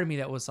was a part of me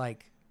that was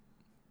like,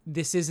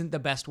 this isn't the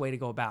best way to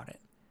go about it.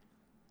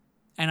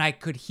 And I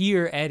could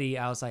hear Eddie.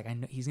 I was like, I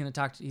know he's going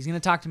to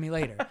talk to me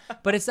later.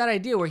 But it's that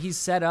idea where he's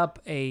set up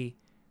a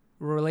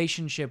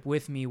relationship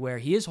with me where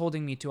he is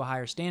holding me to a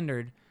higher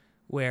standard,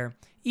 where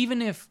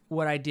even if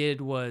what I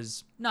did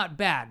was not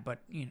bad, but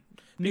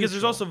because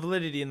there's also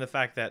validity in the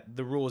fact that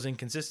the rule is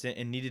inconsistent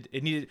and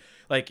needed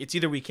like, it's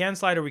either we can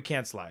slide or we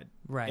can't slide.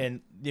 Right.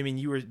 And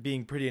you were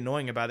being pretty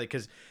annoying about it,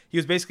 because he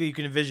was basically, you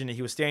can envision it,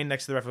 he was standing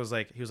next to the ref. He was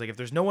like, if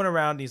there's no one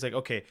around, and he's like,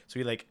 okay. So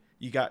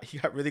he got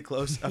really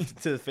close up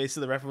to the face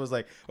of the ref and was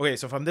like, okay,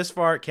 so if I'm this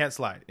far, can't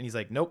slide. And he's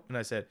like, nope. And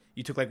I said,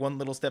 you took like one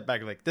little step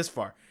back, like this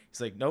far.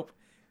 He's like, nope.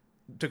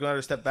 Took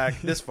another step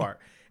back this far.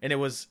 And it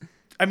wasn't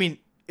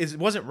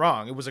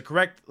wrong. It was a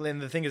correct.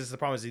 And the thing is, the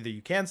problem is either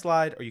you can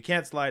slide or you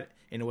can't slide.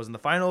 And it was in the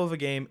final of a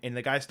game, and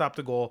the guy stopped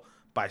the goal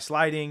by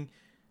sliding.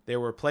 There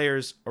were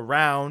players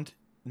around,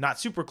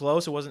 not super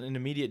close. It wasn't in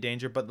immediate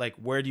danger, but like,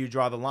 where do you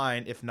draw the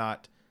line if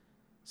not?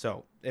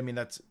 So,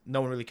 that's,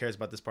 no one really cares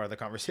about this part of the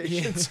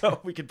conversation, so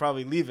we could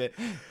probably leave it.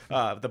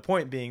 The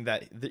point being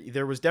that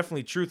there was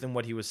definitely truth in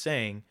what he was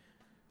saying,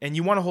 And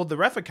you want to hold the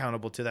ref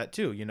accountable to that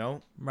too, you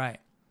know? Right.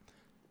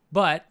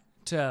 But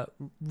to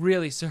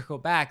really circle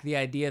back, the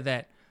idea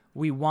that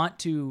we want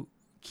to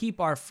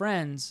keep our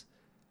friends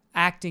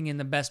acting in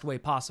the best way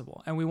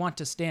possible, and we want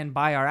to stand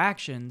by our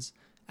actions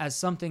as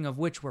something of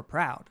which we're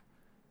proud.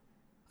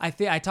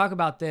 I talk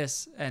about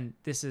this, and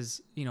this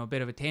is, a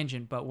bit of a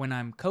tangent, but when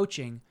I'm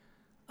coaching,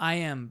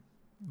 I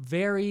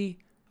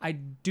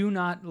do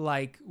not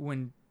like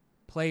when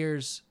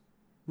players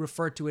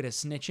refer to it as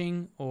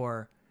snitching,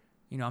 or,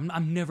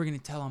 I'm never going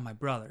to tell on my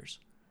brothers.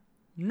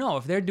 No,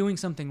 if they're doing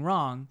something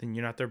wrong, Then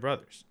you're not their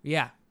brothers.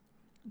 yeah.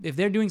 If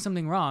they're doing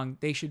something wrong,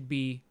 they should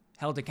be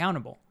held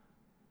accountable.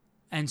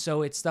 And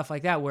so it's stuff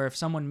like that where if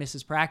someone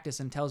misses practice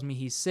and tells me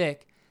he's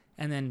sick,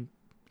 and then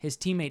his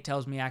teammate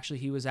tells me actually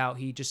he was out,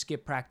 he just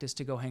skipped practice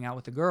to go hang out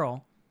with the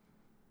girl,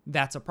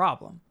 that's a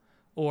problem.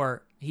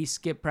 Or he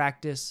skipped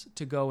practice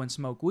to go and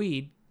smoke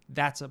weed,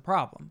 that's a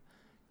problem.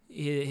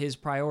 His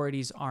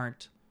priorities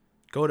aren't...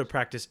 Go to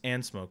practice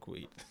and smoke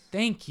weed.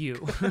 Thank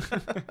you.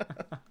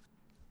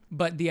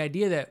 But the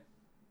idea that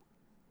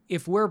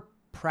if we're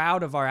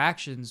proud of our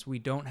actions, we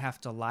don't have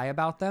to lie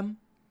about them.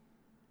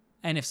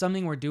 And if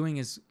something we're doing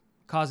is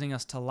causing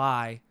us to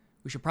lie,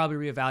 we should probably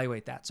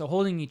reevaluate that. So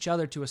holding each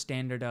other to a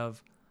standard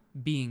of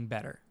being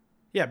better.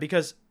 Yeah,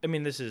 because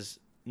this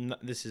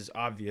is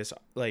obvious.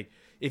 Like,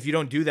 if you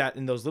don't do that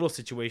in those little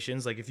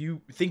situations, like if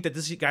you think that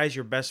this guy is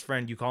your best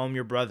friend, you call him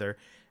your brother,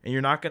 and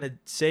you're not going to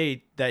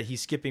say that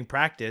he's skipping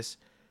practice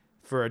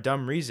for a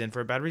dumb reason,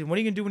 for a bad reason. What are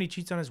you going to do when he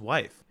cheats on his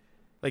wife?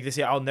 Like, they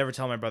say, I'll never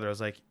tell my brother. I was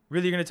like,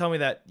 really, you're going to tell me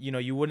that,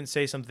 you wouldn't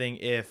say something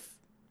if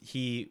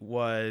he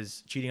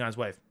was cheating on his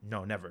wife?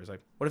 No, never. It's like,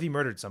 what if he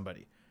murdered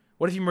somebody?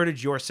 What if he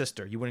murdered your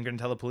sister? You wouldn't go and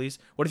tell the police?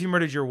 What if he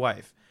murdered your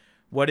wife?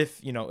 What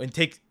if,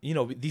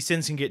 these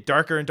sins can get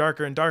darker and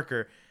darker and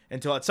darker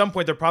until at some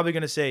point they're probably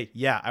going to say,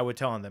 yeah, I would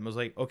tell on them. I was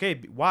like,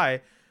 okay,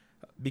 why?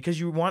 Because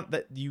you want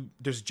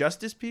there's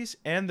justice piece,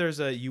 and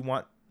you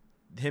want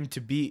him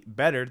to be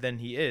better than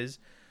he is.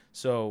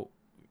 So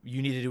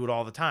you need to do it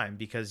all the time,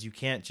 because you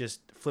can't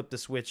just flip the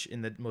switch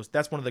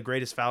that's one of the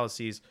greatest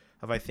fallacies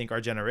of, I think, our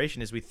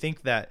generation, is we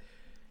think that,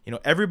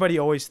 everybody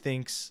always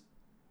thinks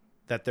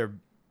that they're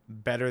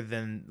better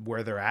than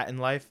where they're at in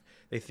life.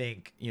 They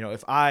think,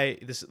 if I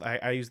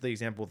use the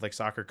example with like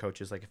soccer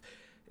coaches, like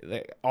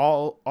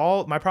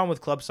all my problem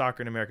with club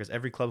soccer in America is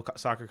every club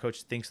soccer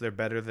coach thinks they're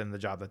better than the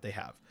job that they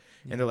have.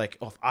 Yeah. And they're like,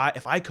 oh,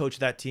 if I coach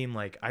that team,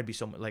 like I'd be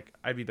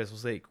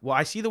best. Like, well,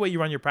 I see the way you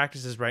run your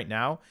practices right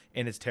now,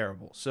 and it's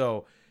terrible.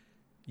 So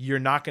you're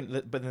not going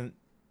to, but then,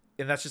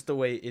 and that's just the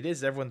way it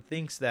is. Everyone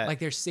thinks that, like,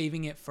 they're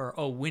saving it for,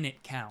 when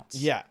it counts.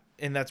 Yeah.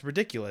 And that's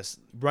ridiculous.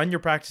 Run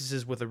your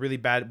practices with a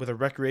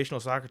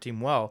recreational soccer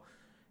team well,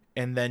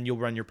 and then you'll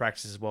run your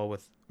practices well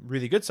with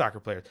really good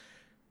soccer players.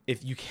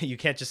 If you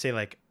can't just say,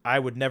 like, I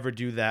would never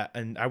do that,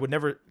 and I would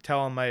never tell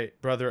on my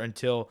brother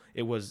until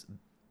it was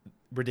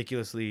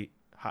ridiculously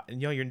hot.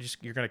 And, you're going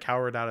to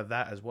cower it out of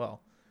that as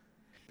well.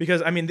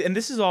 Because, and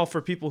this is all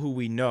for people who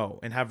we know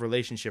and have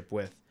relationship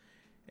with.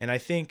 And I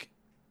think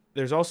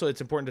there's also, it's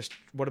important to,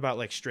 what about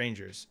like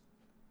strangers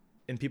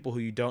and people who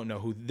you don't know,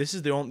 who this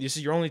is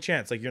your only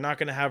chance. Like, you're not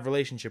going to have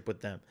relationship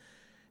with them.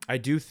 I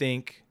do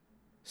think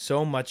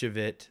so much of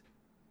it,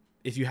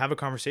 if you have a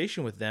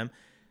conversation with them,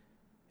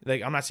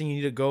 like, I'm not saying you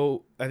need to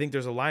go, I think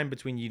there's a line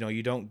between,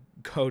 you don't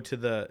go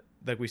to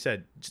like we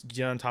said, just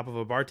get on top of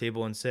a bar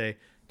table and say,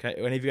 okay,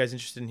 any of you guys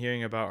interested in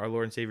hearing about our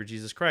Lord and Savior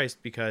Jesus Christ?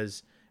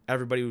 Because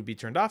everybody would be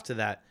turned off to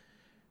that.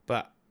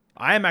 But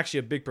I am actually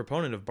a big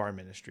proponent of bar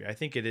ministry. I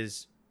think it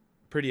is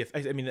pretty,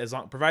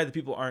 provided the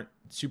people aren't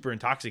super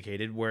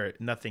intoxicated, where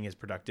nothing is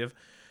productive.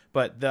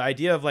 But the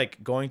idea of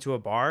like going to a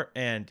bar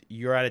and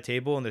you're at a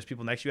table and there's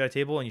people next to you at a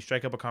table and you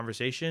strike up a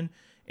conversation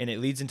and it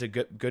leads into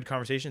good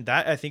conversation,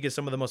 that I think is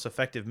some of the most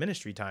effective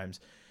ministry times.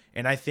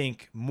 And I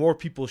think more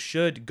people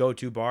should go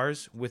to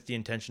bars with the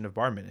intention of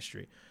bar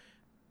ministry.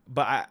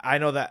 But I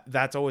know that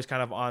that's always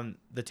kind of on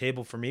the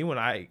table for me when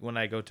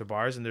I go to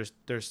bars, and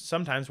there's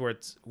sometimes where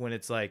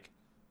it's like,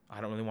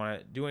 I don't really want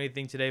to do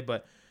anything today,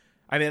 but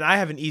I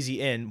have an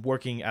easy in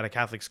working at a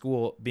Catholic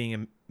school, being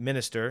a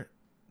minister,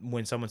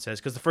 when someone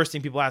says, because the first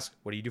thing people ask,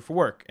 what do you do for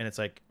work? And it's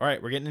like, all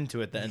right, we're getting into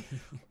it then,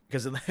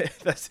 because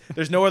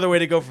there's no other way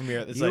to go from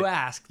here. It's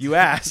you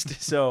asked.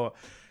 So,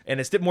 and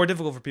it's more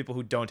difficult for people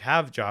who don't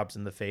have jobs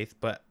in the faith.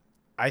 But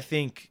I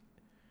think,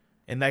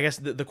 and I guess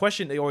the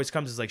question that always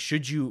comes is like,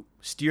 should you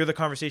steer the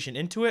conversation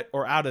into it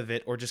or out of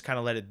it, or just kind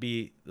of let it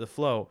be the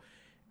flow?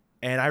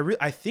 And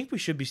I think we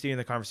should be steering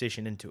the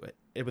conversation into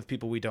it with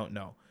people we don't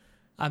know.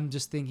 I'm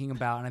just thinking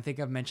about, and I think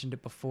I've mentioned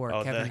it before,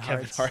 Kevin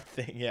Hart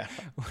thing, yeah.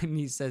 When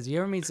he says, you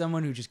ever meet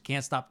someone who just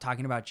can't stop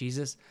talking about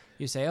Jesus?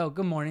 You say, oh,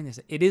 good morning. They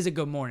say, it is a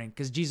good morning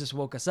because Jesus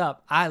woke us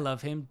up. I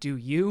love him. Do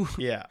you?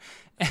 Yeah.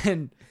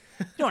 And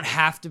you don't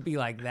have to be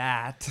like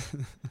that.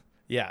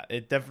 Yeah,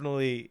 it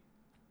definitely...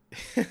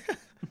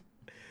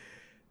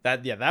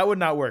 that would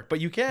not work. But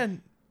you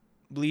can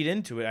bleed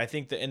into it. I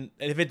think that, and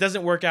if it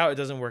doesn't work out, it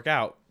doesn't work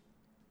out.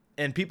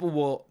 And people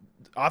will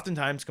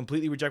oftentimes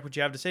completely reject what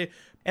you have to say.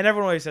 And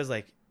everyone always says,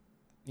 like,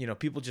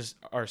 people just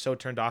are so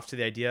turned off to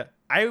the idea.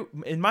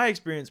 In my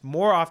experience,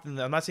 more often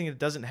I'm not saying it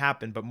doesn't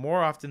happen, but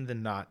more often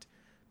than not,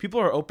 people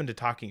are open to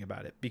talking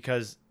about it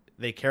because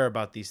they care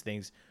about these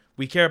things.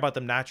 We care about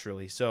them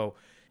naturally. So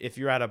if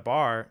you're at a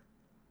bar,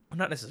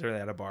 not necessarily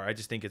at a bar, I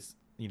just think it's,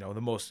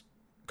 the most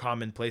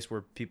common place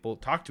where people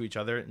talk to each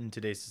other in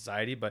today's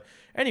society, but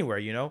anywhere,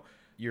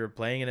 you're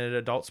playing in an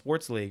adult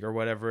sports league or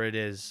whatever it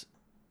is,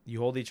 you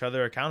hold each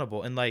other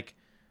accountable. And like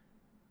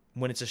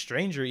when it's a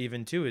stranger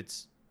even too,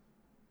 it's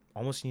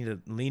almost you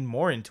need to lean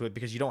more into it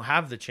because you don't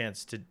have the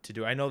chance to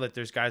do. I know that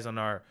there's guys on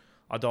our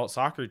adult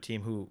soccer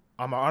team who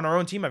on our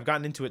own team, I've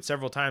gotten into it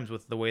several times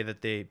with the way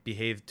that they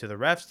behave to the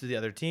refs, to the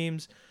other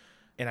teams.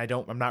 And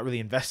I'm not really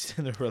invested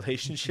in the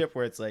relationship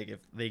where it's like, if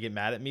they get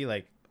mad at me,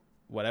 like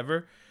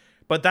whatever.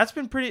 But that's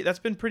been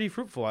pretty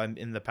fruitful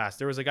in the past.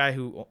 There was a guy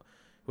who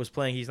was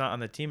playing, he's not on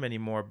the team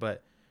anymore,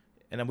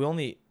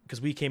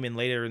 because we came in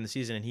later in the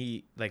season and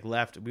he like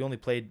left, we only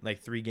played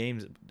like 2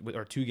 games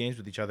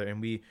with each other,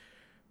 and we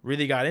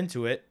really got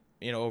into it,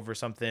 over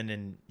something.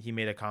 And he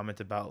made a comment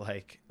about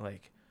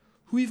like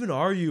who even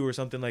are you or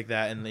something like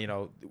that, and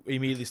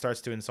immediately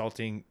starts to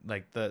insulting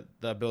like the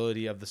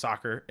ability of the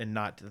soccer and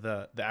not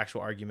the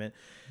actual argument.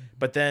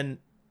 But then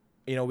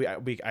we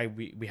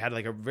had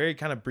like a very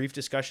kind of brief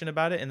discussion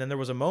about it, and then there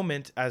was a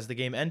moment as the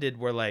game ended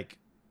where like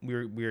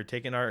we were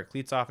taking our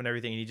cleats off and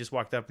everything, and he just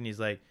walked up and he's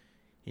like,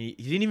 he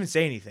didn't even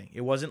say anything.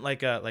 It wasn't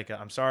like a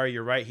I'm sorry,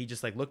 you're right. He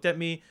just like looked at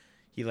me,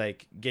 he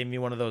like gave me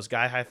one of those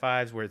guy high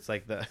fives where it's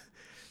like the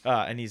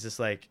and he's just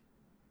like,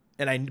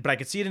 but I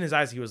could see it in his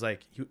eyes. He was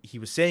like, he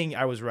was saying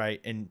I was right,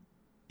 and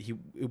we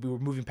were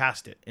moving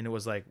past it, and it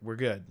was like, we're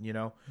good,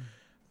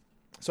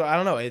 So I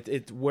don't know.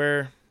 It's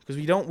where, because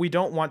we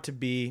don't want to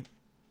be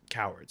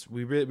cowards.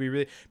 We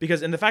really,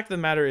 because, and the fact of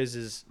the matter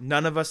is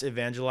none of us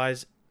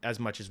evangelize as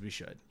much as we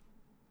should.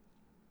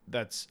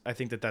 I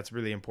think that's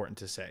really important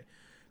to say,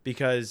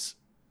 because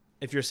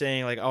if you're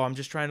saying like, oh, I'm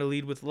just trying to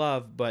lead with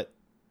love, but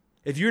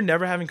if you're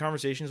never having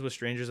conversations with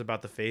strangers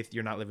about the faith,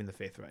 you're not living the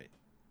faith right,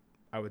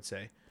 I would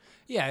say.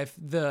 Yeah, if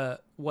the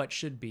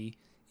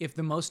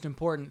most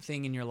important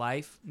thing in your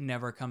life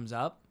never comes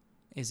up,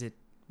 is it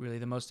really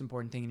the most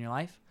important thing in your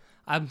life?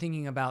 I'm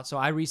thinking about, so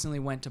I recently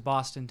went to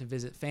Boston to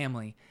visit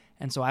family,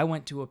 and so I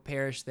went to a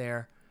parish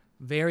there,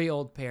 very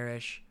old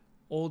parish,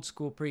 old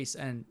school priest,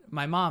 and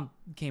my mom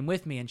came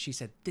with me, and she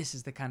said, this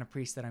is the kind of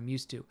priest that I'm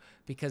used to,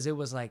 because it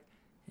was like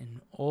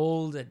an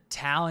old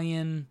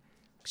Italian,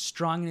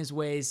 strong in his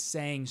ways,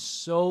 saying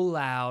so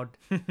loud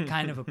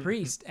kind of a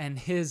priest. And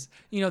his,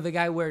 the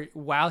guy where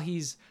while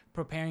he's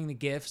preparing the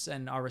gifts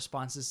and our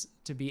responses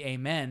to be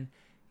amen,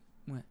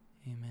 went,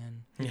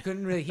 amen. He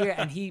couldn't really hear it.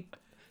 And he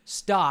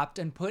stopped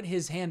and put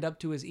his hand up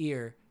to his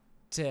ear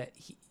to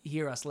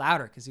hear us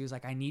louder, because he was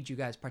like, I need you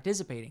guys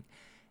participating.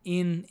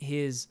 In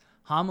his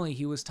homily,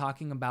 he was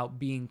talking about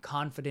being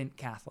confident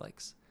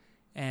Catholics.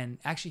 And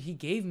actually, he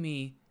gave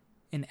me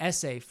an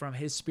essay from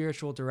his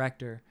spiritual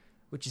director,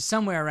 which is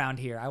somewhere around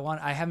here.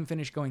 I haven't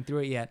finished going through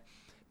it yet,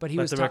 but he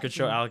was. Let the record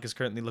show Alec is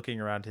currently looking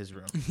around his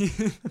room.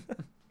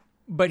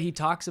 But he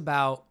talks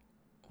about,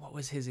 what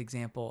was his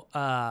example?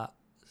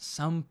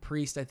 Some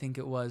priest, I think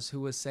it was,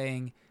 who was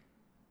saying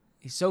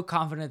he's so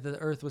confident that the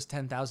Earth was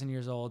 10,000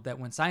 years old that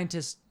when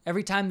scientists,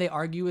 every time they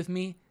argue with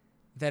me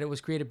that it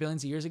was created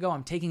billions of years ago,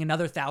 I'm taking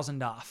another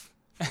 1,000 off.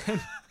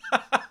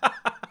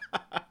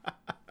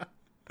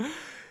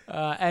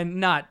 And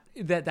not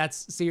that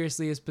that's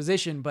seriously his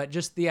position, but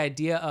just the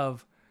idea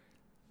of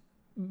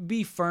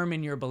be firm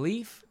in your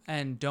belief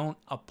and don't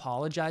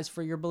apologize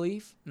for your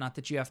belief. Not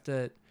that you have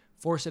to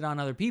force it on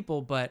other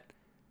people, but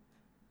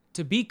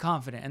to be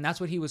confident. And that's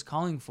what he was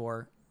calling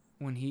for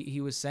when he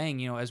was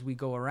saying, as we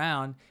go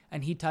around,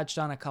 and he touched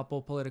on a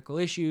couple political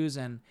issues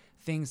and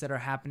things that are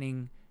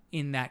happening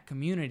in that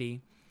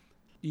community.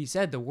 He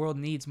said the world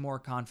needs more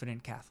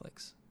confident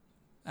Catholics.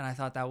 And I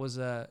thought that was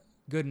a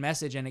good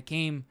message, and it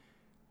came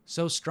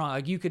so strong.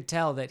 Like, you could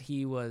tell that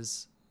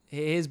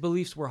his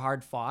beliefs were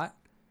hard fought,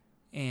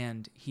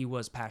 and he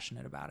was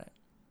passionate about it.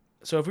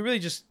 So if we really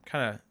just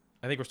kind of,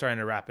 I think we're starting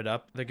to wrap it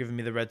up. They're giving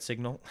me the red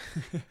signal.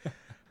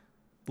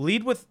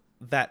 Lead with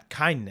that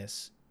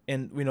kindness.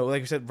 And,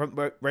 like I said,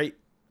 right,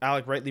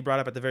 Alec rightly brought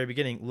up at the very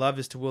beginning, love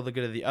is to will the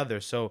good of the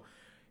other. So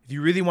if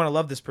you really want to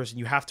love this person,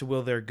 you have to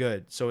will their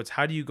good. So it's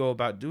how do you go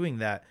about doing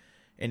that?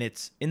 And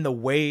it's in the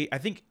way, I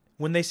think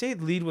when they say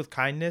lead with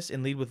kindness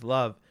and lead with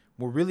love,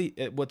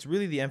 what's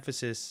really the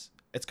emphasis,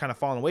 it's kind of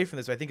fallen away from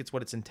this, but I think it's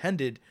what it's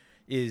intended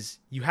is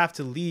you have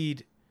to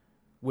lead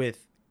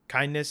with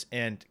kindness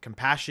and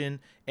compassion.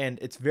 And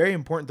it's very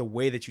important the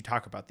way that you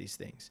talk about these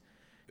things,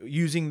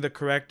 using the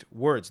correct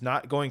words,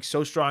 not going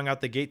so strong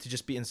out the gate to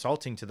just be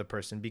insulting to the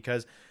person,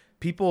 because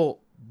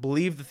people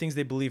believe the things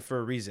they believe for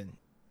a reason.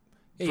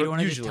 Yeah, you don't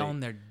want to just tell them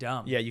they're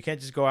dumb. Yeah, you can't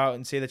just go out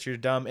and say that you're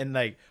dumb. And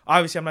like,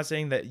 obviously I'm not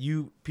saying that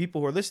you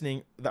people who are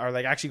listening that are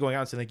like actually going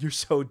out and saying like, you're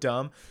so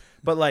dumb,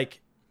 but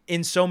like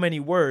in so many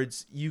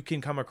words, you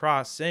can come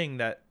across saying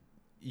that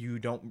you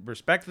don't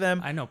respect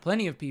them. I know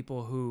plenty of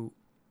people who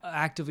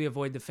actively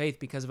avoid the faith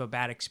because of a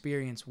bad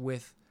experience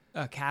with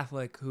a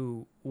Catholic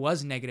who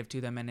was negative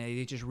to them and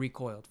they just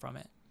recoiled from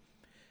it.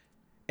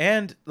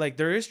 And like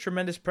there is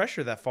tremendous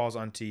pressure that falls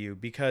onto you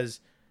because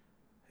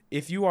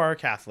if you are a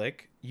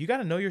Catholic, you got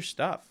to know your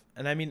stuff.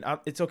 And I mean,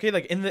 it's okay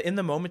like in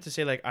the moment to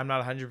say like I'm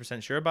not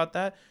 100% sure about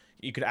that.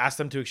 You could ask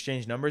them to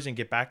exchange numbers and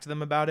get back to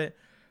them about it,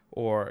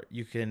 or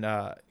you can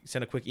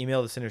send a quick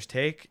email to Sinner's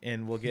Take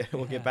and we'll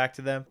get back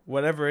to them.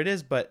 Whatever it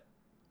is, but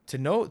to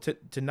know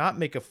to not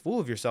make a fool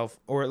of yourself,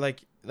 or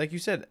like you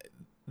said,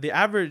 the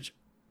average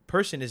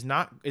person is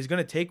going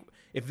to take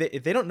if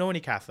they don't know any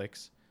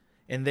Catholics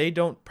and they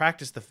don't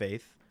practice the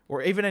faith,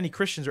 or even any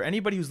Christians or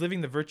anybody who's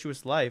living the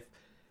virtuous life,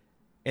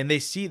 and they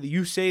see that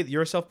you say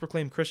you're a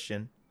self-proclaimed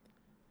Christian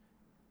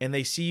and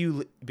they see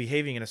you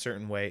behaving in a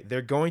certain way,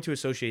 they're going to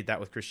associate that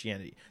with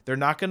Christianity. They're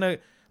not going to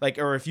like,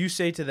 or if you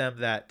say to them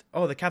that,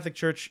 oh, the Catholic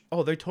Church,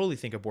 oh, they totally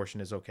think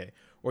abortion is okay.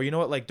 Or you know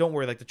what, like, don't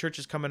worry, like the church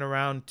is coming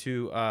around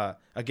to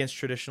against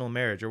traditional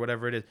marriage or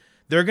whatever it is.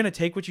 They're going to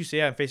take what you say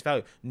at face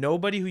value.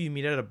 Nobody who you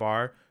meet at a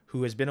bar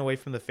who has been away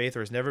from the faith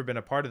or has never been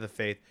a part of the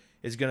faith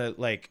is going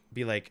to like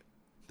be like,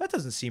 that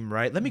doesn't seem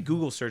right. Let me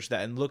Google search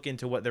that and look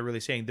into what they're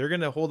really saying. They're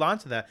going to hold on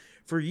to that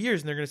for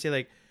years, and they're going to say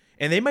like,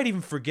 and they might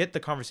even forget the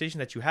conversation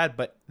that you had,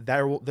 but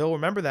they'll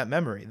remember that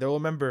memory. They'll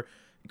remember,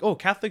 oh,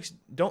 Catholics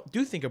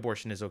do think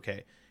abortion is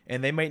okay.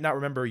 And they might not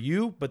remember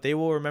you, but they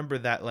will remember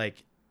that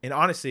like, and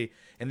honestly,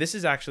 and this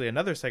is actually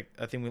another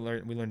thing we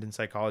learned in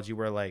psychology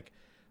where like,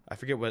 I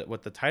forget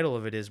what the title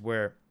of it is,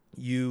 where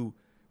you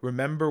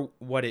remember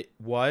what it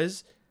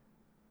was,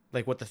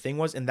 like what the thing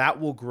was, and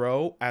that will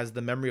grow as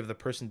the memory of the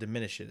person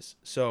diminishes.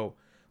 So,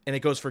 and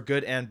it goes for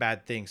good and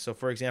bad things. So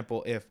for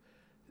example, if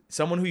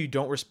someone who you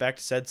don't respect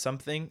said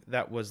something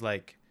that was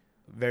like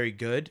very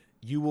good,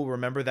 you will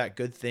remember that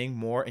good thing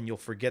more and you'll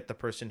forget the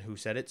person who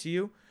said it to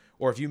you.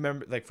 Or if you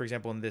remember, like, for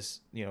example, in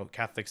this,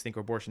 Catholics think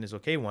abortion is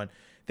okay one,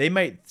 they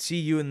might see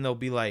you and they'll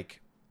be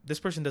like, this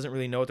person doesn't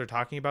really know what they're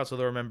talking about. So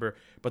they'll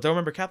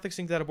remember Catholics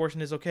think that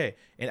abortion is okay.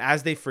 And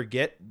as they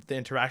forget the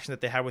interaction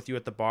that they had with you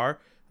at the bar,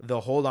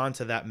 they'll hold on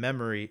to that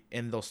memory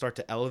and they'll start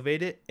to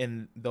elevate it.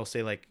 And they'll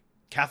say like,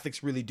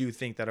 Catholics really do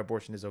think that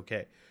abortion is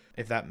okay.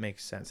 If that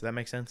makes sense. Does that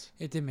make sense?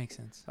 It did make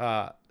sense.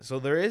 So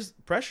there is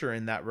pressure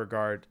in that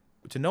regard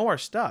to know our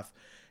stuff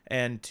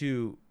and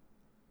to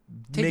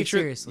take it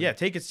seriously. Yeah,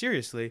 take it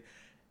seriously.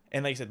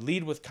 And like I said,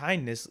 lead with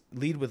kindness,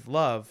 lead with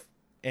love.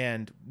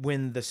 And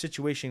when the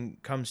situation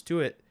comes to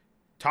it,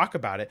 talk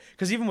about it.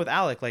 Because even with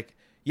Alec, like,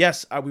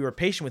 yes, we were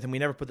patient with him. We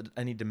never put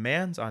any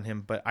demands on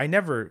him, but I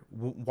never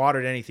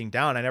watered anything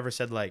down. I never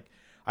said like,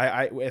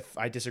 if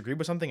I disagreed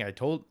with something, I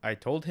told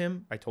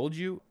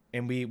you,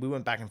 and we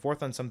went back and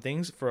forth on some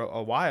things for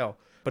a while,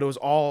 but it was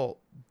all,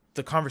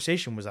 the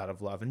conversation was out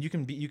of love. And you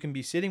can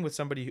be sitting with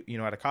somebody,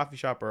 at a coffee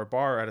shop or a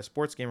bar or at a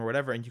sports game or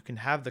whatever, and you can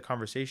have the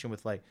conversation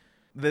with like,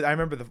 I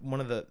remember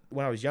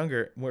when I was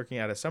younger working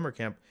at a summer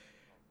camp,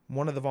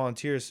 one of the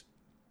volunteers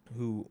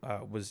who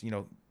was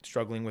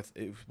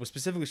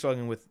specifically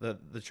struggling with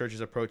the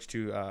church's approach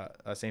to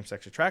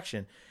same-sex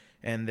attraction.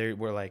 And they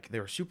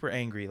were super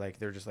angry. Like,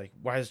 they're just like,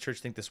 why does the church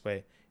think this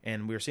way?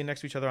 And we were sitting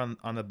next to each other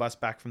on the bus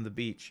back from the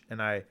beach.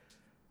 And I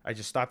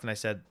just stopped and I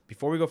said,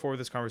 before we go forward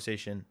with this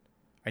conversation,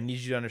 I need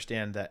you to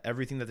understand that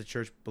everything that the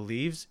church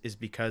believes is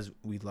because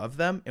we love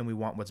them and we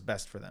want what's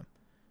best for them.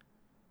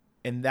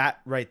 And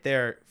that right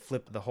there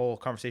flipped the whole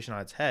conversation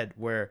on its head,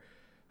 where,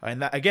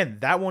 and that, again,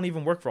 that won't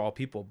even work for all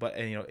people, but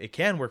it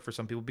can work for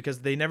some people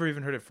because they never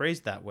even heard it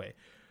phrased that way.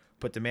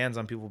 Put demands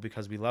on people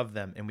because we love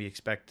them and we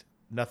expect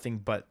nothing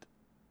but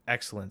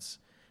excellence,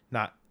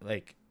 not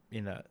like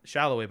in a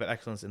shallow way, but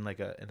excellence in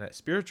a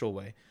spiritual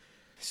way.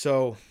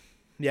 So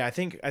yeah, I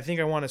think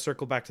I want to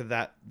circle back to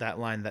that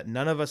line that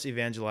none of us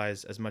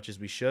evangelize as much as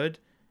we should.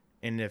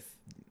 And if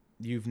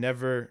you've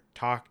never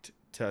talked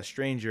to a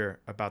stranger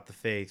about the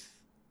faith,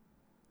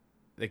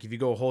 like if you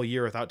go a whole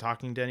year without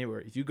talking to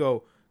anyone, if you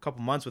go a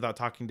couple months without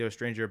talking to a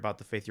stranger about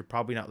the faith, you're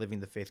probably not living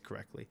the faith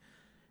correctly.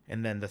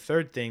 And then the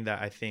third thing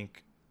that I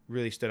think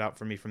really stood out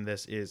for me from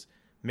this is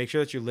make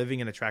sure that you're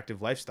living an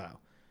attractive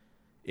lifestyle.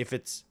 If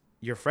it's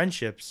your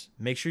friendships,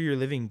 make sure you're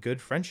living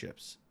good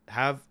friendships.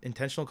 Have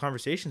intentional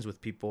conversations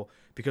with people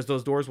because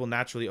those doors will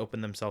naturally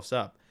open themselves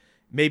up.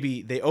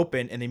 Maybe they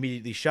open and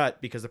immediately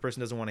shut because the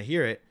person doesn't want to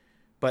hear it,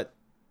 but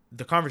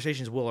the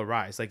conversations will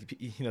arise. Like,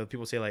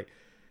 people say like,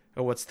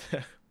 oh, what's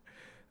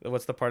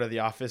the part of The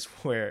Office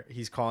where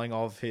he's calling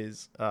all of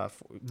his,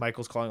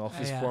 Michael's calling all of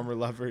his former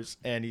lovers,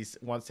 and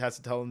has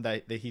to tell them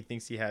that he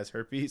thinks he has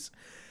herpes.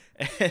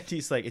 And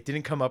he's like, it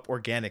didn't come up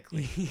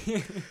organically.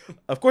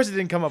 Of course it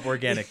didn't come up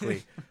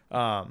organically.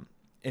 And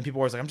people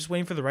were like, I'm just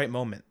waiting for the right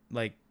moment.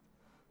 Like,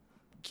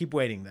 keep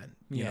waiting then.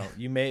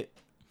 You may,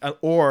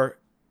 or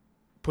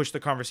push the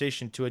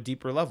conversation to a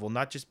deeper level,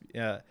 not just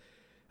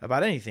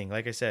about anything.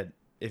 Like I said,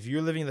 if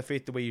you're living the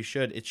faith the way you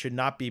should, it should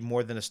not be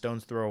more than a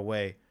stone's throw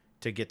away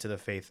to get to the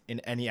faith in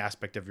any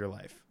aspect of your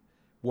life.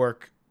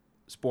 Work,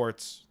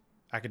 sports,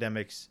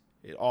 academics,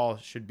 it all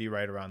should be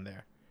right around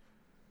there.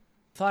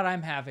 Thought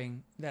I'm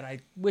having that I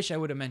wish I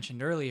would have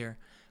mentioned earlier,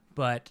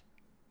 but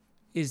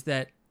is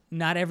that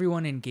not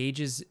everyone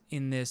engages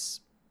in this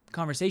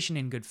conversation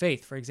in good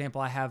faith. For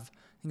example, I think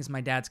it's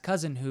my dad's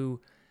cousin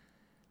who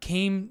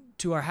came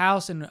to our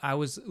house, and I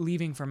was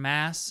leaving for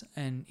mass,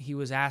 and he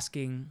was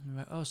asking,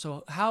 "Oh,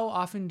 so how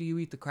often do you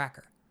eat the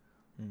cracker?"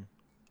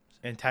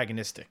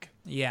 Antagonistic.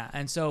 Yeah,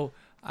 and so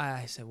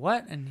I said,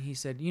 "What?" And he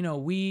said,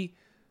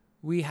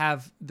 we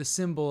have the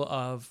symbol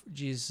of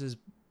Jesus'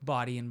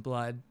 body and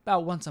blood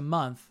about once a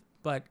month,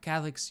 but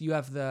Catholics, you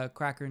have the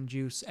cracker and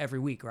juice every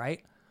week,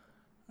 right?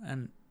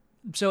 And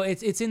so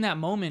it's in that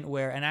moment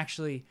where, and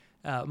actually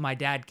my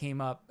dad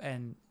came up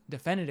and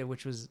defended it,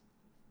 which was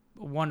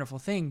a wonderful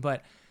thing,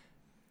 but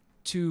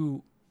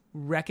to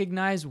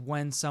recognize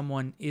when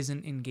someone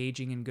isn't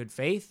engaging in good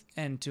faith,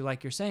 and to,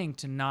 like you're saying,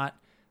 to not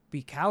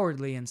be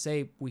cowardly and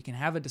say, we can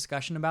have a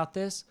discussion about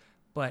this,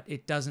 but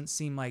it doesn't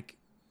seem like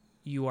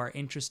you are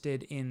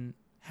interested in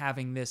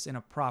having this in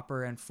a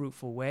proper and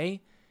fruitful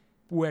way,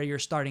 where you're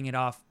starting it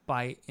off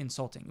by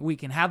insulting. We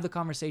can have the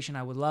conversation.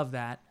 I would love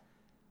that,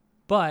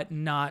 but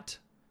not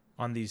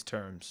on these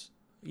terms.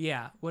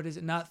 Yeah. What is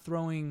it? Not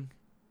throwing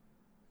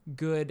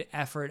good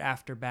effort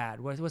after bad.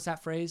 What's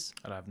that phrase?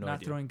 I have no idea.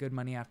 Not throwing good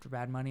money after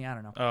bad money. I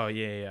don't know. Oh,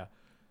 yeah.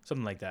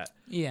 Something like that.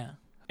 Yeah.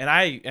 And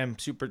I am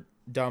super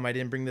dumb. I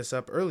didn't bring this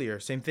up earlier.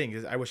 Same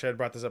thing. I wish I had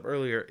brought this up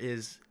earlier.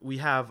 Is we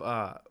have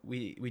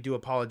we do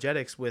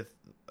apologetics with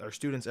our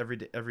students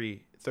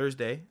every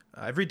Thursday,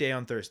 every day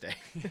on Thursday,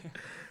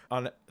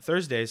 on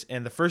Thursdays.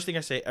 And the first thing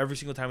I say every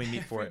single time we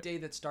meet for it, every day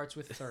that starts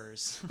with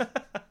Thurs.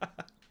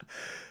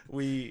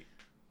 we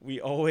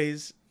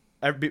always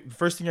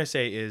first thing I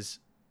say is,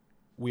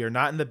 we are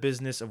not in the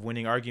business of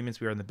winning arguments.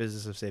 We are in the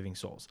business of saving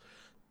souls.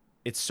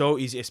 It's so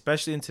easy,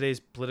 especially in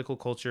today's political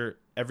culture.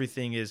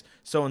 Everything is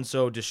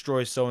so-and-so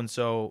destroys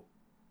so-and-so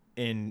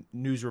in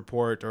news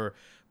report, or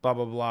blah,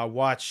 blah, blah.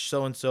 Watch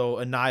so-and-so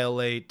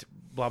annihilate,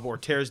 blah, blah, or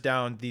tears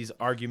down these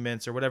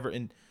arguments or whatever.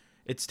 And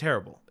it's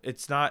terrible.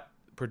 It's not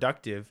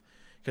productive.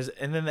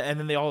 And then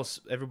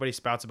everybody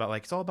spouts about,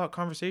 like, it's all about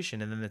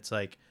conversation. And then it's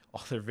like,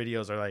 all their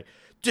videos are like,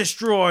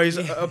 destroys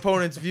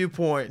opponent's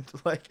viewpoint.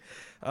 Like,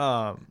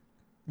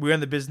 we're in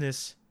the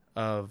business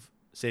of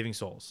saving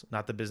souls,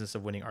 not the business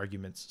of winning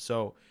arguments.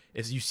 So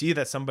if you see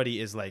that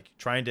somebody is like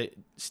trying to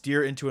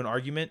steer into an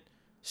argument,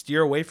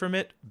 steer away from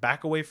it,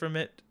 back away from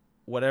it,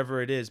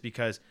 whatever it is,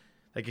 because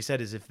like I said,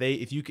 is if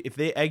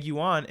they egg you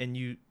on and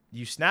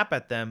you snap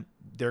at them,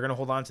 they're going to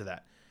hold on to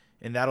that.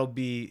 And that'll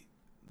be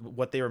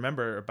what they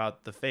remember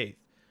about the faith.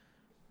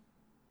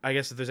 I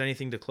guess if there's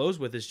anything to close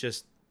with, is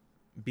just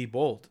be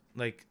bold.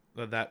 Like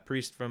that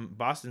priest from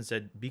Boston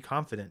said, be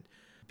confident,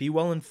 be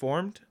well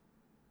informed,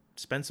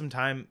 spend some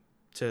time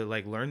to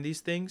like learn these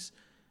things,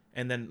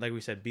 and then, like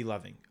we said, be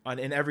loving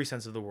in every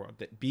sense of the word.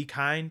 That be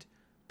kind,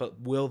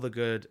 but will the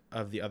good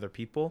of the other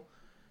people.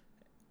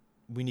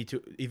 We need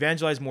to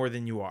evangelize more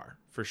than you are,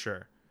 for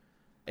sure.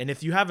 And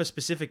if you have a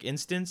specific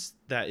instance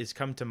that is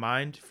come to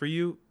mind for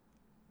you,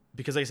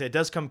 because like I said, it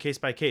does come case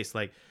by case.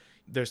 Like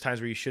there's times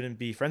where you shouldn't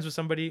be friends with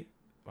somebody.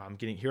 Well,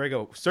 here I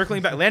go,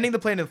 circling back, landing the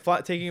plane and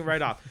taking it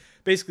right off.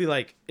 Basically,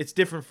 like, it's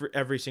different for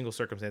every single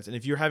circumstance. And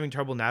if you're having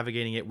trouble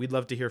navigating it, we'd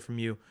love to hear from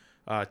you.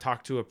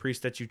 Talk to a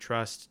priest that you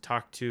trust.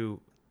 Talk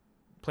to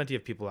plenty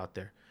of people out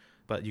there.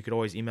 But you could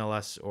always email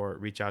us or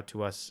reach out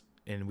to us,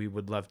 and we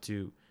would love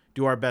to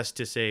do our best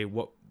to say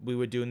what we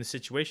would do in this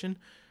situation,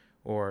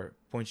 or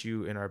point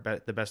you in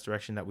the best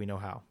direction that we know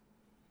how.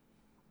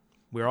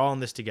 We're all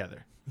in this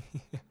together.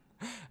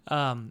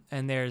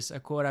 And there's a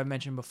quote I've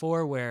mentioned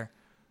before where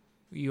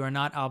you are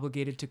not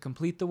obligated to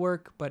complete the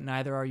work, but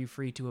neither are you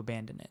free to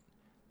abandon it.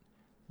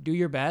 Do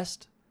your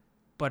best,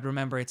 but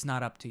remember, it's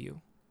not up to you.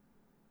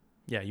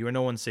 Yeah, you are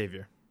no one's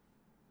savior.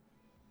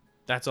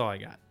 That's all I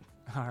got.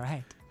 All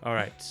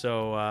right.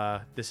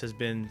 So this has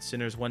been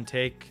Sinners One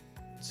Take,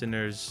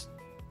 Sinners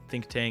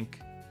Think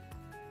Tank.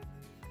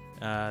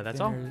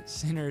 That's all.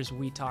 Sinners,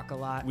 we talk a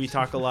lot. We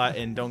talk a lot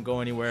and don't go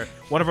anywhere.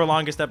 One of our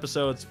longest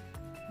episodes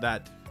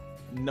that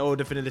no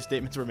definitive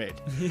statements were made.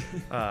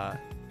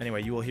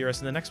 Anyway, you will hear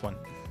us in the next one.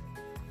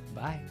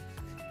 Bye.